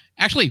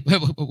 actually,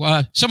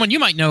 someone you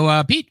might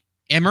know, Pete,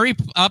 Anne-Marie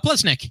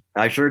Plesnick.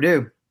 I sure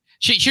do.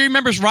 She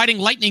remembers riding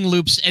lightning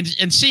loops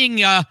and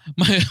seeing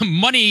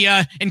money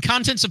and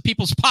contents of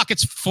people's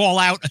pockets fall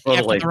out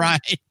after the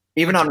ride.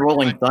 Even on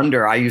Rolling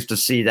Thunder, I used to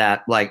see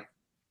that like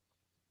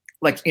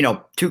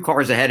 2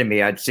 cars ahead of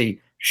me, I'd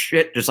see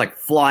shit just like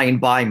flying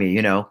by me,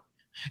 And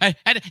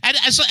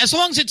as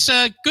long as it's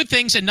good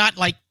things and not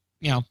like,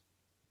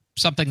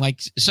 something like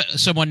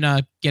someone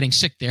getting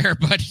sick there.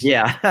 But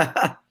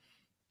yeah,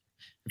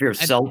 if your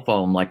cell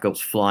phone goes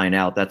flying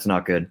out, that's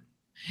not good.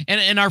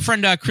 And our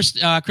friend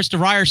Krista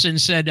Ryerson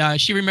said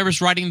she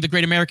remembers riding the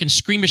Great American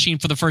Scream Machine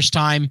for the first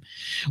time.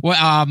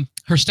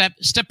 Her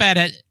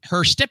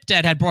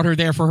stepdad had brought her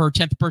there for her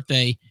 10th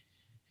birthday.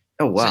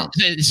 Oh wow!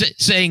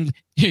 Saying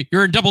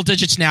you're in double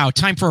digits now.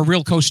 Time for a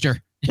real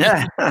coaster.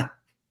 Yeah.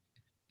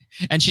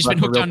 And she's been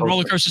hooked on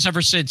roller coasters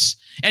ever since.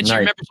 And she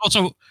remembers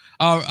also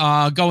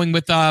going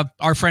with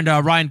our friend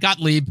Ryan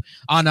Gottlieb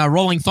on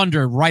Rolling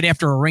Thunder right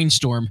after a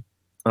rainstorm.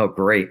 Oh,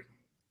 great.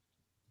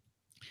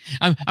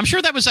 I'm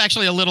sure that was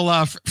actually a little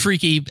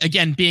freaky,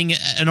 again, being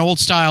an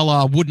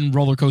old-style wooden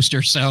roller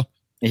coaster. So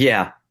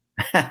yeah.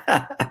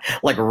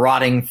 Like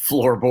rotting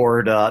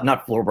floorboard,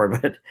 not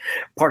floorboard, but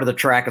part of the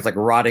track is like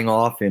rotting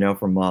off,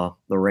 from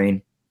the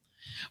rain.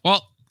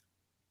 Well,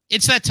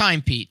 it's that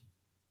time, Pete.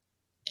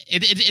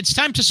 It's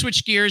time to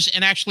switch gears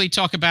and actually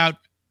talk about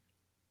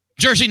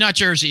Jersey, Not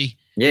Jersey.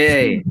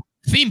 Yay.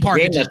 Theme park.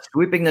 Game that's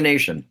sweeping the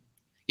nation.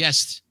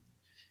 Yes.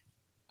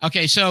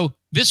 Okay, so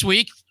this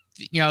week,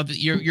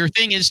 your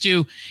thing is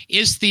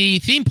the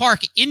theme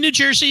park in New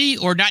Jersey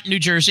or not New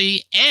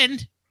Jersey?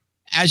 And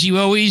as you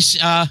always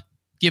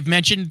give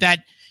mention that,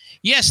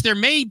 yes, there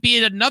may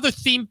be another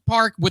theme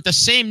park with the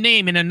same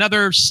name in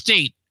another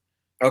state.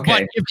 Okay.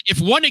 But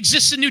if one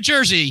exists in New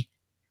Jersey,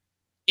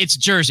 it's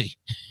Jersey.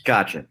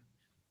 Gotcha.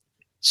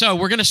 So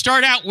we're going to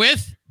start out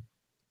with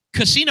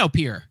Casino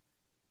Pier.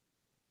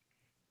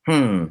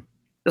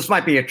 This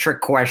might be a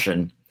trick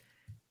question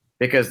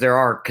because there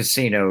are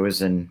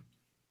casinos in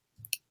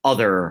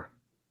other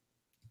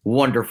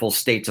wonderful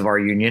states of our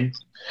union.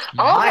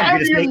 I'll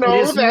have you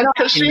know that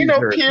Casino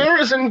Pier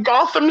is in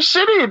Gotham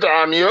City,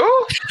 damn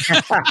you.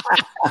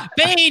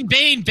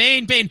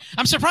 Bane.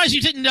 I'm surprised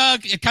you didn't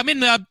come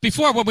in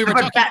before when we were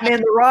talking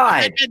Batman the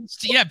Ride. Batman's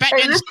are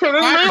you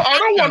kidding me? I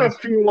don't want to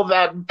fuel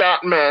that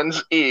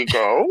Batman's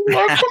ego.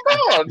 Come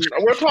on.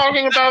 We're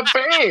talking about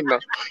Bane.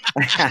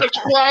 Six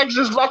Flags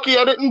is lucky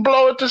I didn't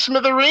blow it to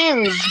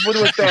smithereens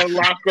with their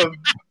lack of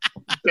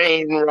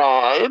Bane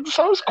rides.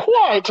 I was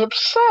quite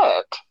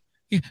upset.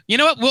 You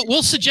know what?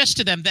 We'll suggest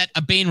to them that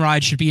a Bane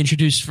ride should be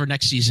introduced for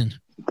next season.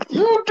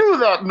 You do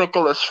that,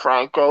 Nicholas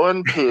Franco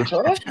and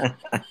Peter.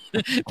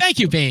 Thank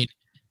you, Bane.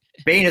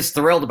 Bane is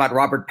thrilled about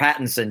Robert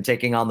Pattinson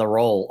taking on the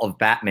role of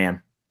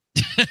Batman.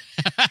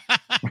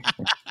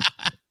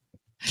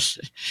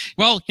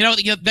 Well,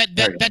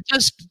 that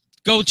does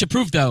go to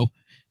prove, though,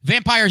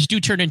 vampires do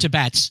turn into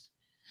bats.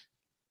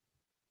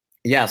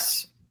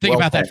 Yes. Think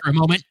about that for a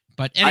moment.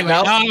 But anyway.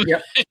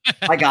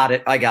 I got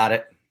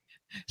it.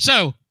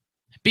 So,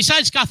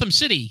 besides Gotham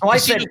City, I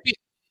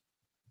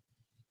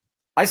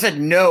said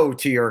no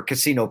to your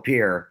Casino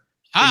Pier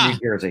in New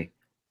Jersey.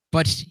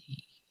 But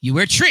you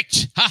were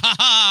tricked. Ha ha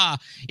ha.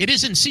 It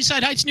is in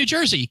Seaside Heights, New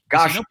Jersey.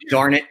 Gosh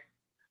darn it.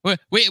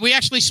 We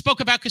actually spoke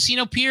about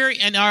Casino Pier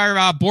in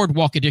our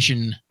Boardwalk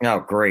edition. Oh,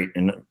 great.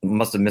 And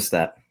must have missed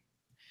that.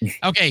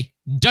 Okay.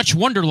 Dutch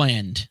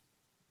Wonderland.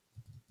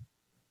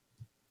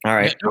 All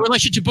right. No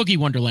relation to Boogie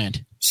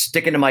Wonderland.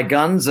 sticking to my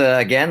guns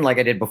again, like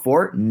I did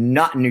before.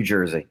 Not in New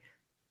Jersey.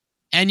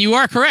 And you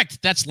are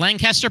correct. That's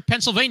Lancaster,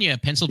 Pennsylvania.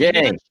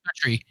 Pennsylvania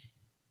country.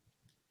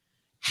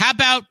 How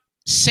about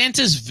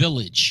Santa's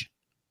Village?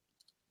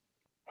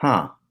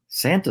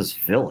 Santa's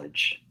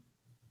Village.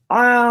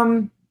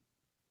 Bet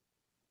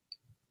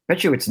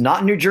you it's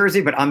not New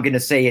Jersey, but I'm going to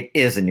say it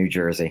is in New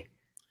Jersey.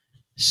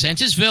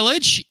 Santa's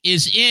Village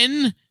is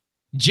in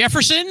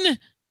Jefferson,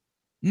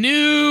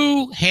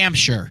 New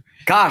Hampshire.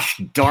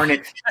 Gosh darn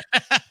it.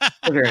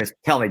 You're going to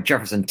tell me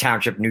Jefferson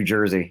Township, New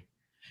Jersey.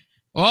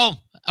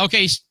 Well,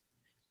 okay.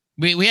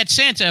 We had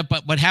Santa,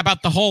 but how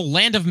about the whole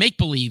land of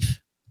make-believe?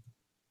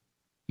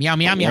 Meow,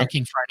 meow, meow,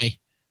 King Friday.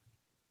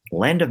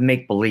 Land of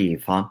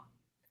make-believe, huh?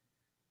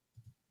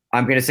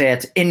 I'm going to say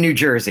it's in New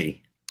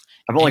Jersey.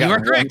 I've only got you are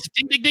correct.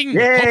 Ding, ding, ding.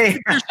 Yay.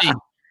 I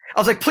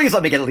was like, please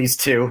let me get at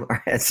least 2. All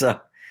right, so.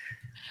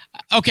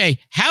 Okay,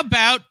 how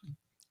about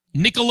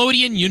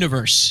Nickelodeon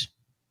Universe?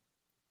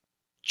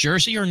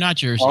 Jersey or not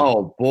Jersey?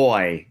 Oh,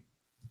 boy.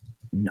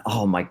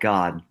 Oh, my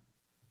God.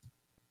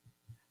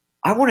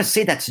 I want to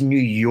say that's New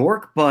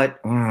York, but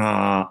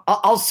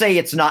I'll say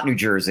it's not New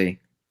Jersey.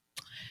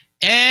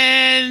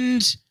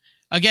 And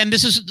again,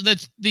 this is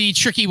the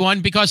tricky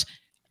one because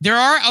there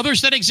are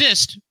others that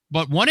exist,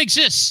 but one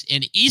exists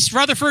in East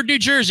Rutherford, New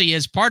Jersey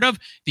as part of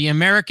the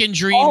American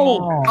Dream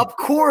Mall. Of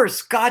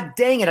course. God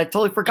dang it. I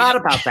totally forgot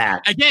about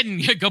that.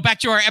 Again, go back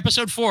to our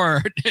episode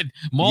 4,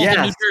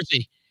 Malden, New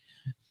Jersey.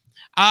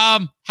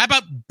 How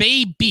about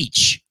Bay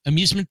Beach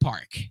Amusement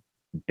Park?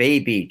 Bay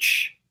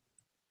Beach.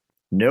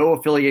 No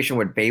affiliation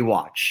with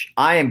Baywatch.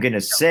 I am going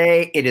to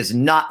say it is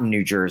not in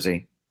New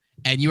Jersey.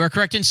 And you are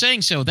correct in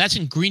saying so. That's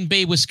in Green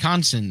Bay,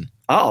 Wisconsin.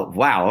 Oh,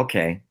 wow.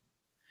 Okay.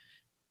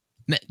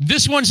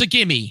 This one's a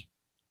gimme.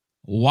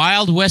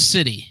 Wild West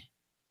City.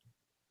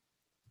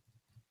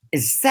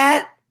 Is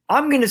that?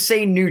 I'm going to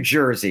say New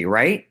Jersey,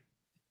 right?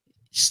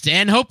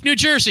 Stanhope, New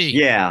Jersey.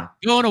 Yeah.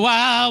 Going to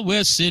Wild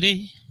West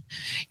City.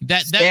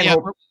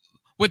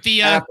 With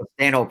the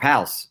Stanhope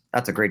House.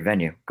 That's a great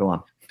venue. Go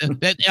on.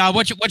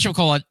 What you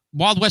call it?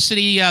 Wild West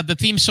City. The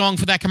theme song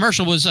for that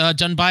commercial was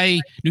done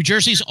by New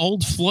Jersey's own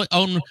Floyd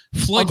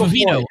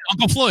Vivino,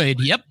 Uncle Floyd.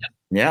 Yep.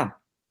 Yeah.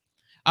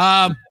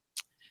 How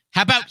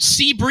about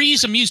Sea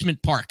Breeze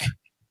Amusement Park?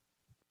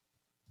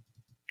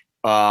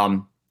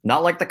 Not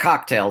like the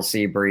cocktail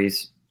Sea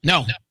Breeze.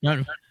 No.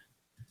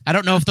 I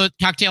don't know if the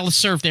cocktail is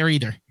served there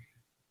either.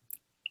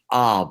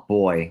 Oh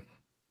boy,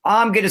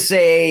 I'm gonna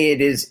say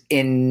it is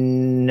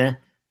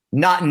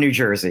not in New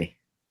Jersey.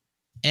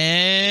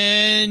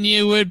 And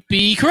you would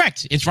be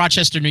correct. It's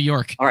Rochester, New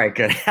York. All right,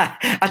 good.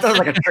 I thought it was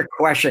like a trick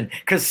question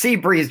because Sea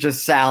Breeze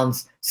just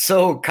sounds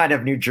so kind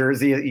of New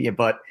Jersey,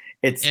 but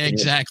it's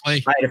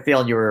exactly. I had a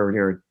feeling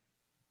you're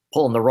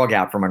pulling the rug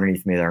out from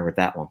underneath me there with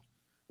that one.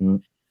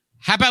 Mm.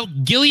 How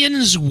about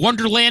Gillian's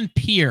Wonderland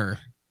Pier?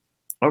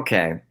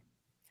 Okay.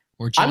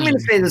 I'm going to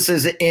say this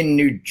is in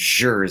New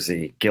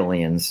Jersey,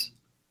 Gillian's.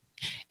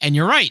 And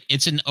you're right.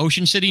 It's in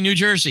Ocean City, New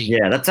Jersey.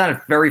 Yeah, that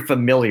sounded very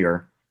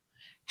familiar.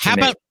 How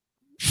about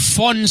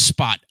Fun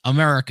Spot,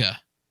 America?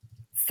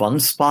 Fun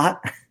Spot?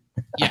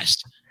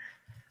 Yes.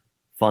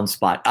 Fun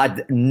Spot.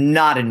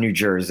 Not in New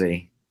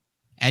Jersey.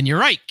 And you're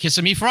right.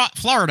 Kissimmee,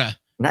 Florida.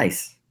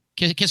 Nice.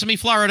 Kissimmee,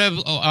 Florida,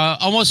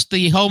 almost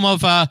the home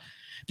of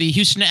the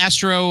Houston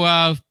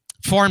Astro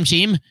farm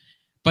team.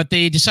 But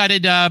they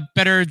decided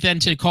better than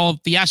to call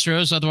it the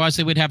Astros. Otherwise,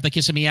 they would have the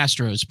Kissimmee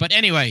Astros. But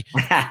anyway,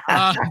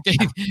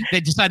 they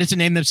decided to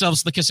name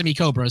themselves the Kissimmee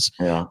Cobras.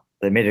 Yeah,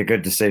 they made a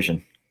good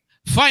decision.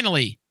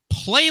 Finally,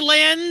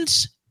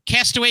 Playland's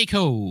Castaway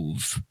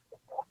Cove.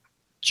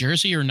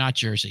 Jersey or not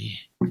Jersey?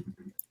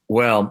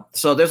 Well,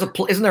 so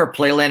isn't there a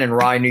Playland in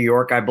Rye, New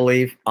York, I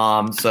believe?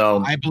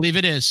 So I believe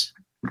it is.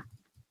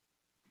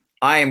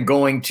 I am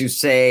going to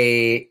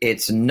say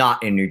it's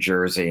not in New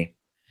Jersey.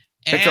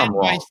 I'm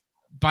wrong.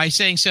 By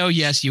saying so,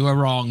 yes, you are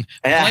wrong.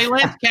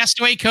 Playland's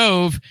Castaway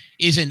Cove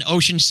is in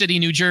Ocean City,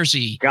 New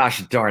Jersey. Gosh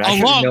darn, I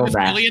should know that. Along with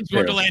Gillian's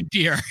Wonderland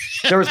Pier.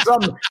 There was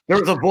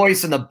a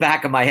voice in the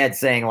back of my head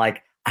saying,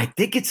 like, I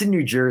think it's in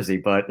New Jersey,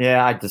 but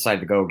yeah, I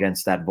decided to go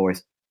against that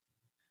voice.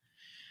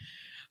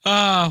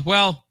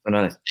 Well,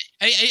 nice.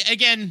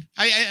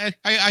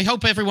 I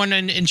hope everyone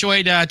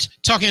enjoyed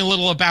talking a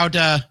little about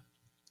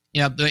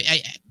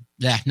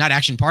not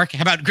Action Park.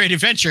 How about Great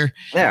Adventure?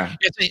 Yeah.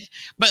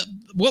 But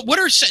what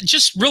are,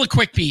 just really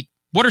quick, Pete,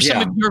 what are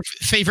some of your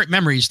favorite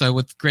memories, though,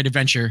 with Great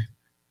Adventure?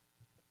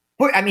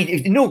 Well, I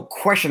mean, no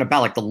question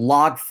about like the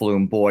log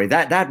flume, boy.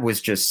 That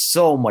was just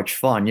so much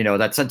fun. You know,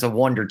 that sense of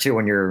wonder, too,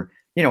 when you're,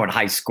 in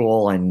high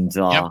school and,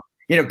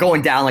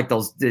 going down like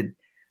the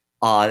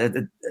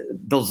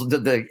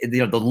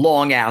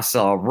long ass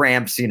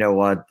ramps,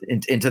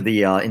 into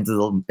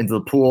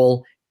the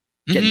pool.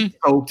 Getting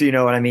soaked, you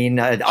know what I mean?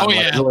 On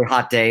a really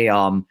hot day.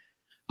 I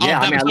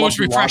was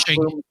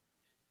refreshing.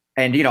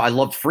 And I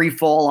loved Free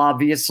Fall,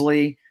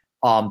 obviously.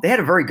 They had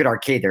a very good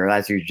arcade there,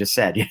 as you just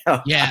said.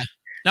 Yeah.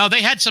 No,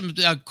 they had some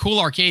cool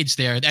arcades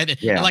there.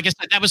 Yeah. Like I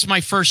said, that was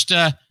my first,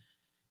 where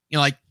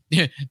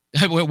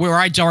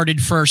I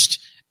darted first.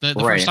 The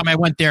first time I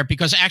went there,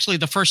 because actually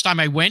the first time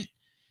I went,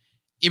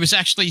 it was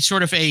actually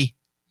sort of a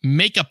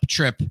makeup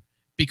trip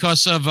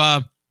because of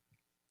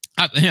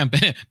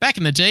back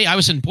in the day, I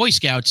was in Boy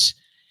Scouts,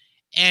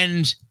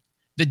 and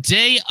the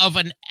day of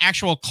an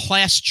actual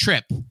class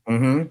trip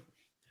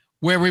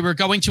where we were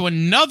going to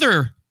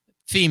another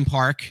theme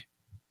park,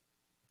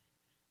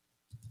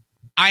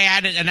 I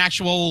added an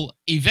actual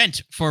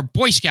event for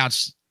Boy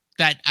Scouts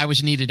that I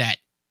was needed at.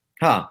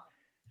 Huh.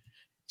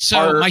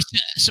 So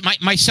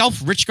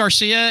myself, Rich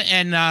Garcia,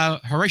 and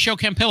Horatio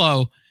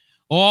Campillo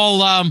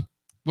all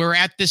were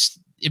at this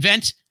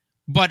event,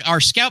 but our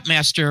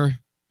scoutmaster,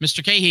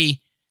 Mr.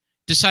 Cahey,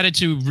 decided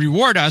to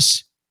reward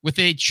us with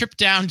a trip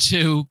down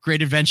to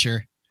Great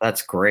Adventure.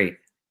 That's great.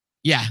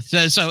 Yeah,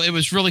 so it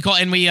was really cool.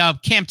 And we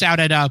camped out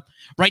at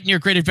right near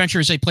Great Adventure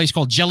is a place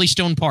called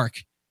Jellystone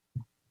Park.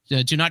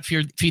 Do not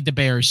feed the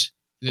bears.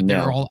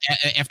 They're all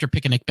after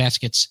picnic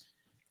baskets.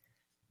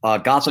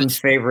 Gotham's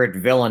favorite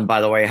villain, by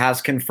the way,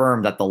 has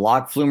confirmed that the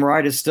log flume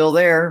ride is still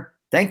there.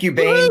 Thank you,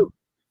 Bane. Woo!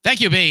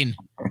 Thank you, Bane.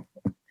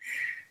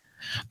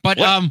 But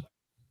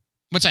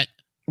what's that?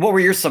 What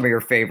were some of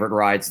your favorite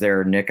rides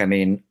there, Nick? I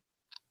mean,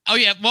 oh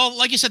yeah, well,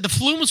 like you said, the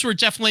flumes were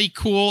definitely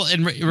cool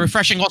and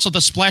refreshing. Also, the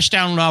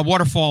splashdown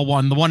waterfall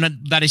one, the one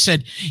that I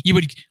said you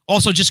would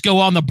also just go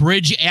on the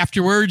bridge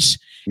afterwards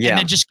and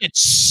then just get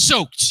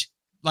soaked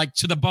like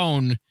to the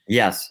bone.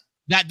 Yes.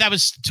 That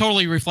was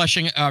totally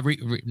refreshing. Not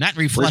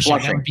refreshing.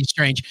 That would be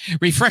strange.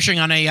 Refreshing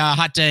on a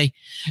hot day.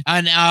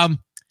 And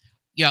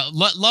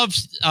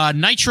loved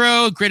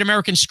Nitro, Great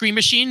American Scream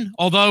Machine.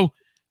 Although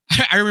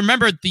I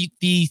remember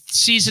the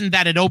season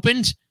that it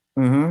opened.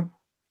 Mm-hmm.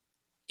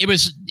 It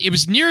was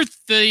near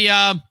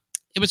the.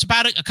 It was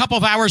about a couple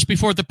of hours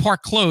before the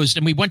park closed,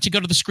 and we went to go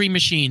to the Scream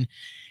Machine,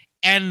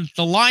 and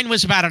the line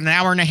was about an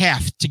hour and a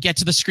half to get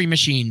to the Scream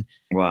Machine.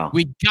 Wow.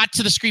 We got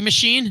to the Scream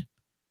Machine.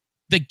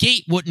 The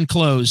gate wouldn't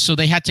close, so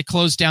they had to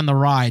close down the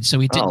ride, so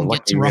we didn't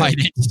get to ride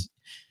it.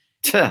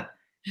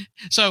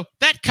 So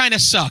that kind of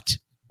sucked.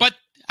 But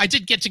I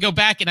did get to go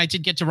back, and I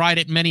did get to ride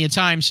it many a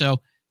time, so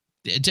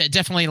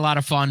definitely a lot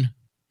of fun.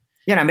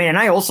 Yeah, I mean, and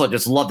I also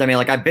just loved, I mean,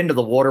 like, I've been to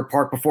the water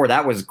park before.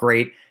 That was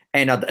great.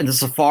 And the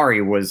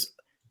safari was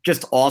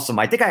just awesome.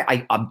 I think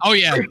I'm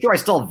pretty sure I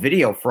still have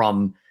video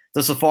from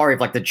the safari of,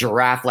 like, the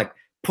giraffe, like,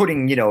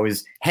 putting,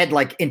 his head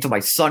like into my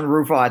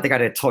sunroof. I think I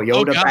had a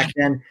Toyota back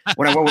then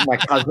when I went with my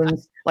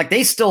cousins. Like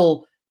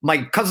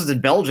my cousins in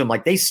Belgium,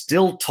 like they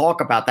still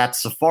talk about that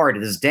safari to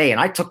this day.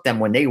 And I took them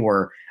when they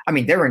were, I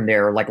mean, they're in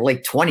their like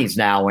late 20s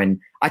now. And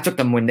I took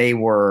them when they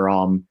were,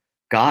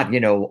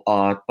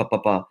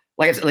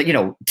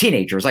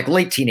 teenagers, like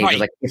late teenagers,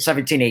 like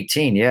 17,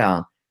 18.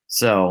 Yeah.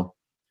 So.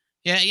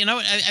 Yeah.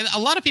 A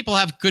lot of people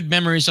have good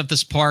memories of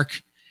this park.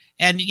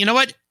 And you know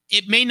what?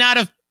 It may not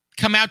have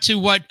come out to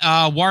what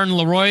Warren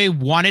Leroy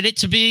wanted it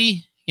to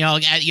be,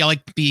 like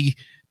be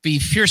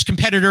fierce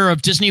competitor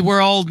of Disney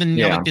World and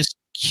like this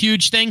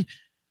huge thing.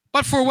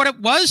 But for what it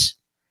was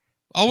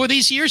over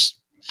these years,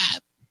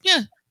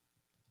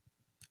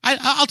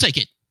 I'll take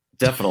it.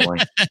 Definitely.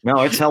 No,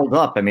 it's held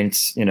up. I mean,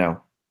 it's,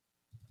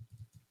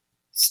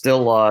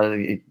 still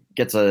it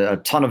gets a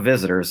ton of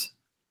visitors.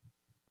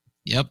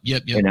 Yep.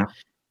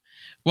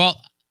 Well,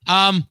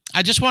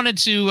 I just wanted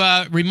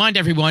to remind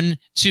everyone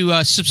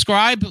to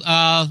subscribe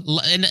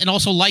and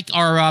also like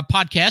our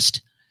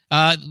podcast.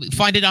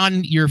 Find it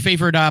on your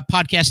favorite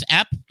podcast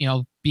app,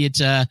 be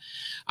it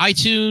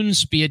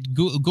iTunes, be it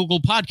Google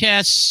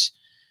Podcasts,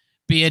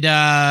 be it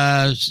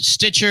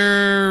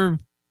Stitcher,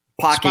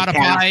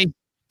 Spotify,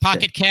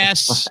 Pocket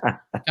Casts.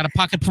 Got a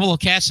pocket full of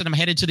casts, and I'm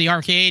headed to the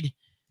arcade.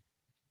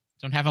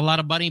 Don't have a lot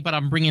of money, but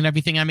I'm bringing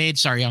everything I made.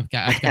 Sorry, I've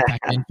got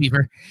Pac-Man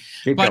fever.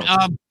 But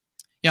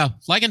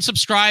like and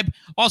subscribe.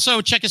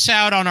 Also, check us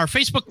out on our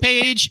Facebook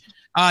page.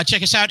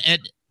 Check us out at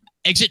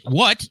Exit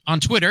What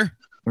on Twitter.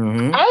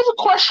 Mm-hmm. I have a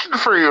question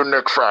for you,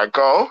 Nick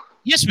Franco.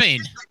 Yes,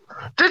 Bane.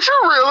 Did you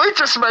really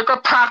just make a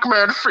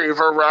Pac-Man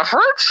fever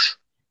reference?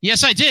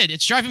 Yes, I did.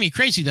 It's driving me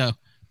crazy, though.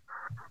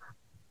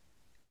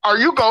 Are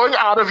you going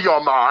out of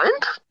your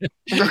mind?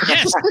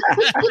 Yes.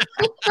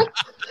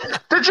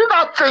 Did you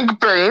not think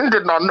Bane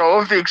did not know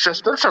of the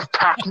existence of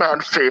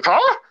Pac-Man fever?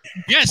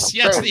 Yes.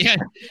 Yes,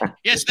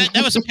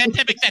 that was a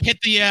pandemic that hit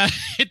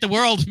the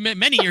world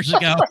many years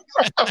ago.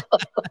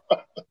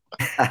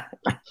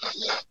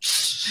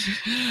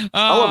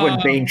 I love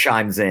when Bane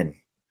chimes in.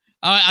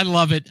 I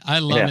love it.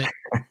 It.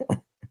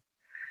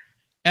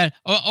 And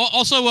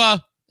also,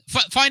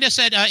 find us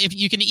at if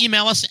you can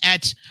email us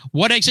at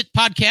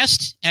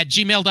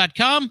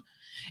whatexitpodcast@gmail.com,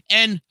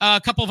 and a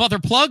couple of other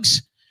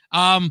plugs.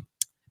 Our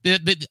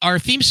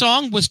theme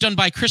song was done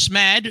by Chris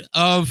Madd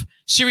of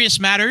Serious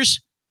Matters.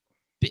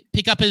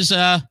 Pick up his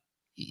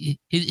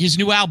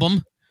new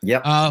album.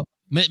 Yep.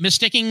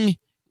 Mistaking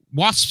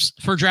Wasps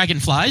for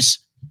Dragonflies,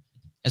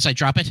 as I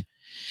drop it.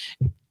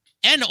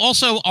 And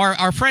also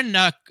our friend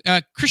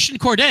Christian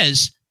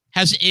Cortez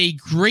has a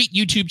great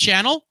YouTube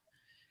channel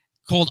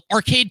called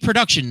Arcade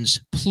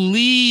Productions.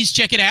 Please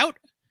check it out.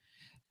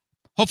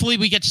 Hopefully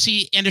we get to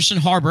see Anderson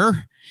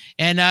Harbor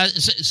and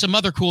some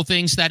other cool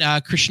things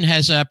that Christian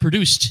has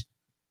produced.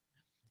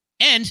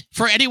 And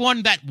for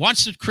anyone that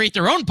wants to create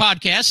their own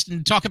podcast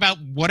and talk about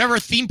whatever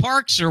theme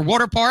parks or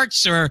water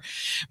parks or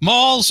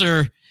malls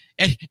or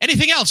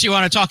anything else you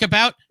want to talk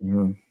about,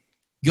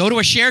 go to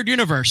a shared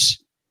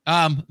universe.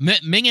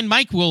 Ming and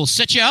Mike will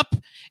set you up,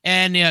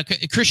 and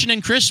Christian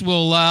and Chris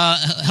will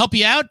help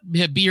you out,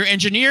 be your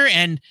engineer,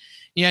 and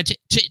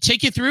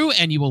take you through,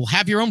 and you will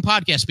have your own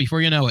podcast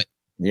before you know it.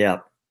 Yeah,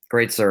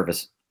 great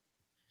service.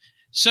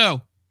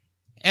 So,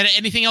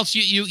 anything else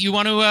you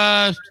want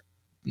to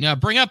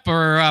bring up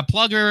or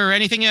plug or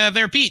anything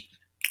there, Pete?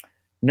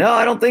 No,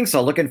 I don't think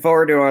so. Looking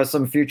forward to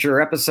some future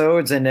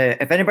episodes. And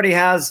if anybody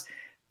has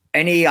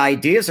any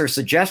ideas or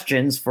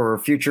suggestions for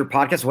future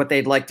podcasts, what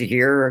they'd like to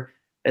hear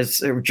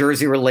as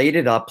Jersey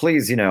related,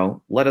 please,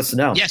 let us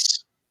know.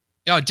 Yes.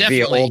 Oh,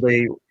 definitely. Via all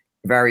the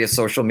various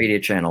social media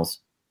channels.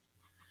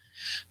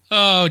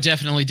 Oh,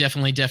 definitely.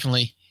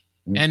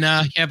 And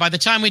by the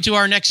time we do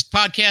our next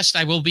podcast,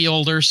 I will be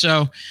older.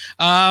 So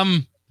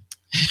I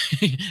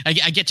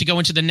get to go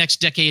into the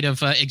next decade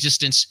of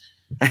existence.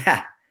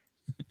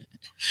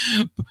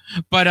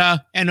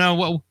 But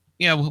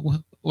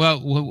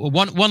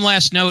one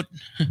last note: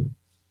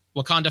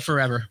 Wakanda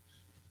forever.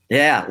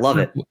 Yeah, love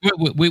it.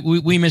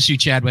 We miss you,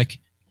 Chadwick.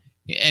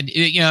 And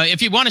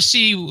if you want to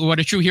see what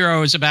a true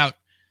hero is about,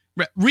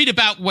 read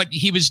about what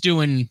he was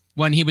doing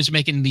when he was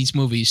making these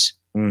movies.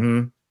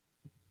 Mm-hmm.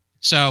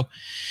 So,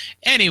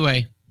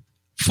 anyway,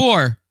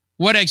 for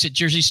What Exit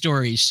Jersey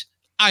Stories,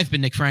 I've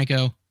been Nick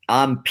Franco.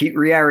 I'm Pete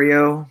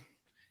Riario.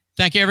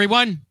 Thank you,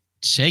 everyone.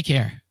 Take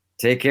care.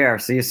 Take care.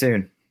 See you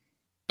soon.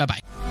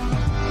 Bye-bye.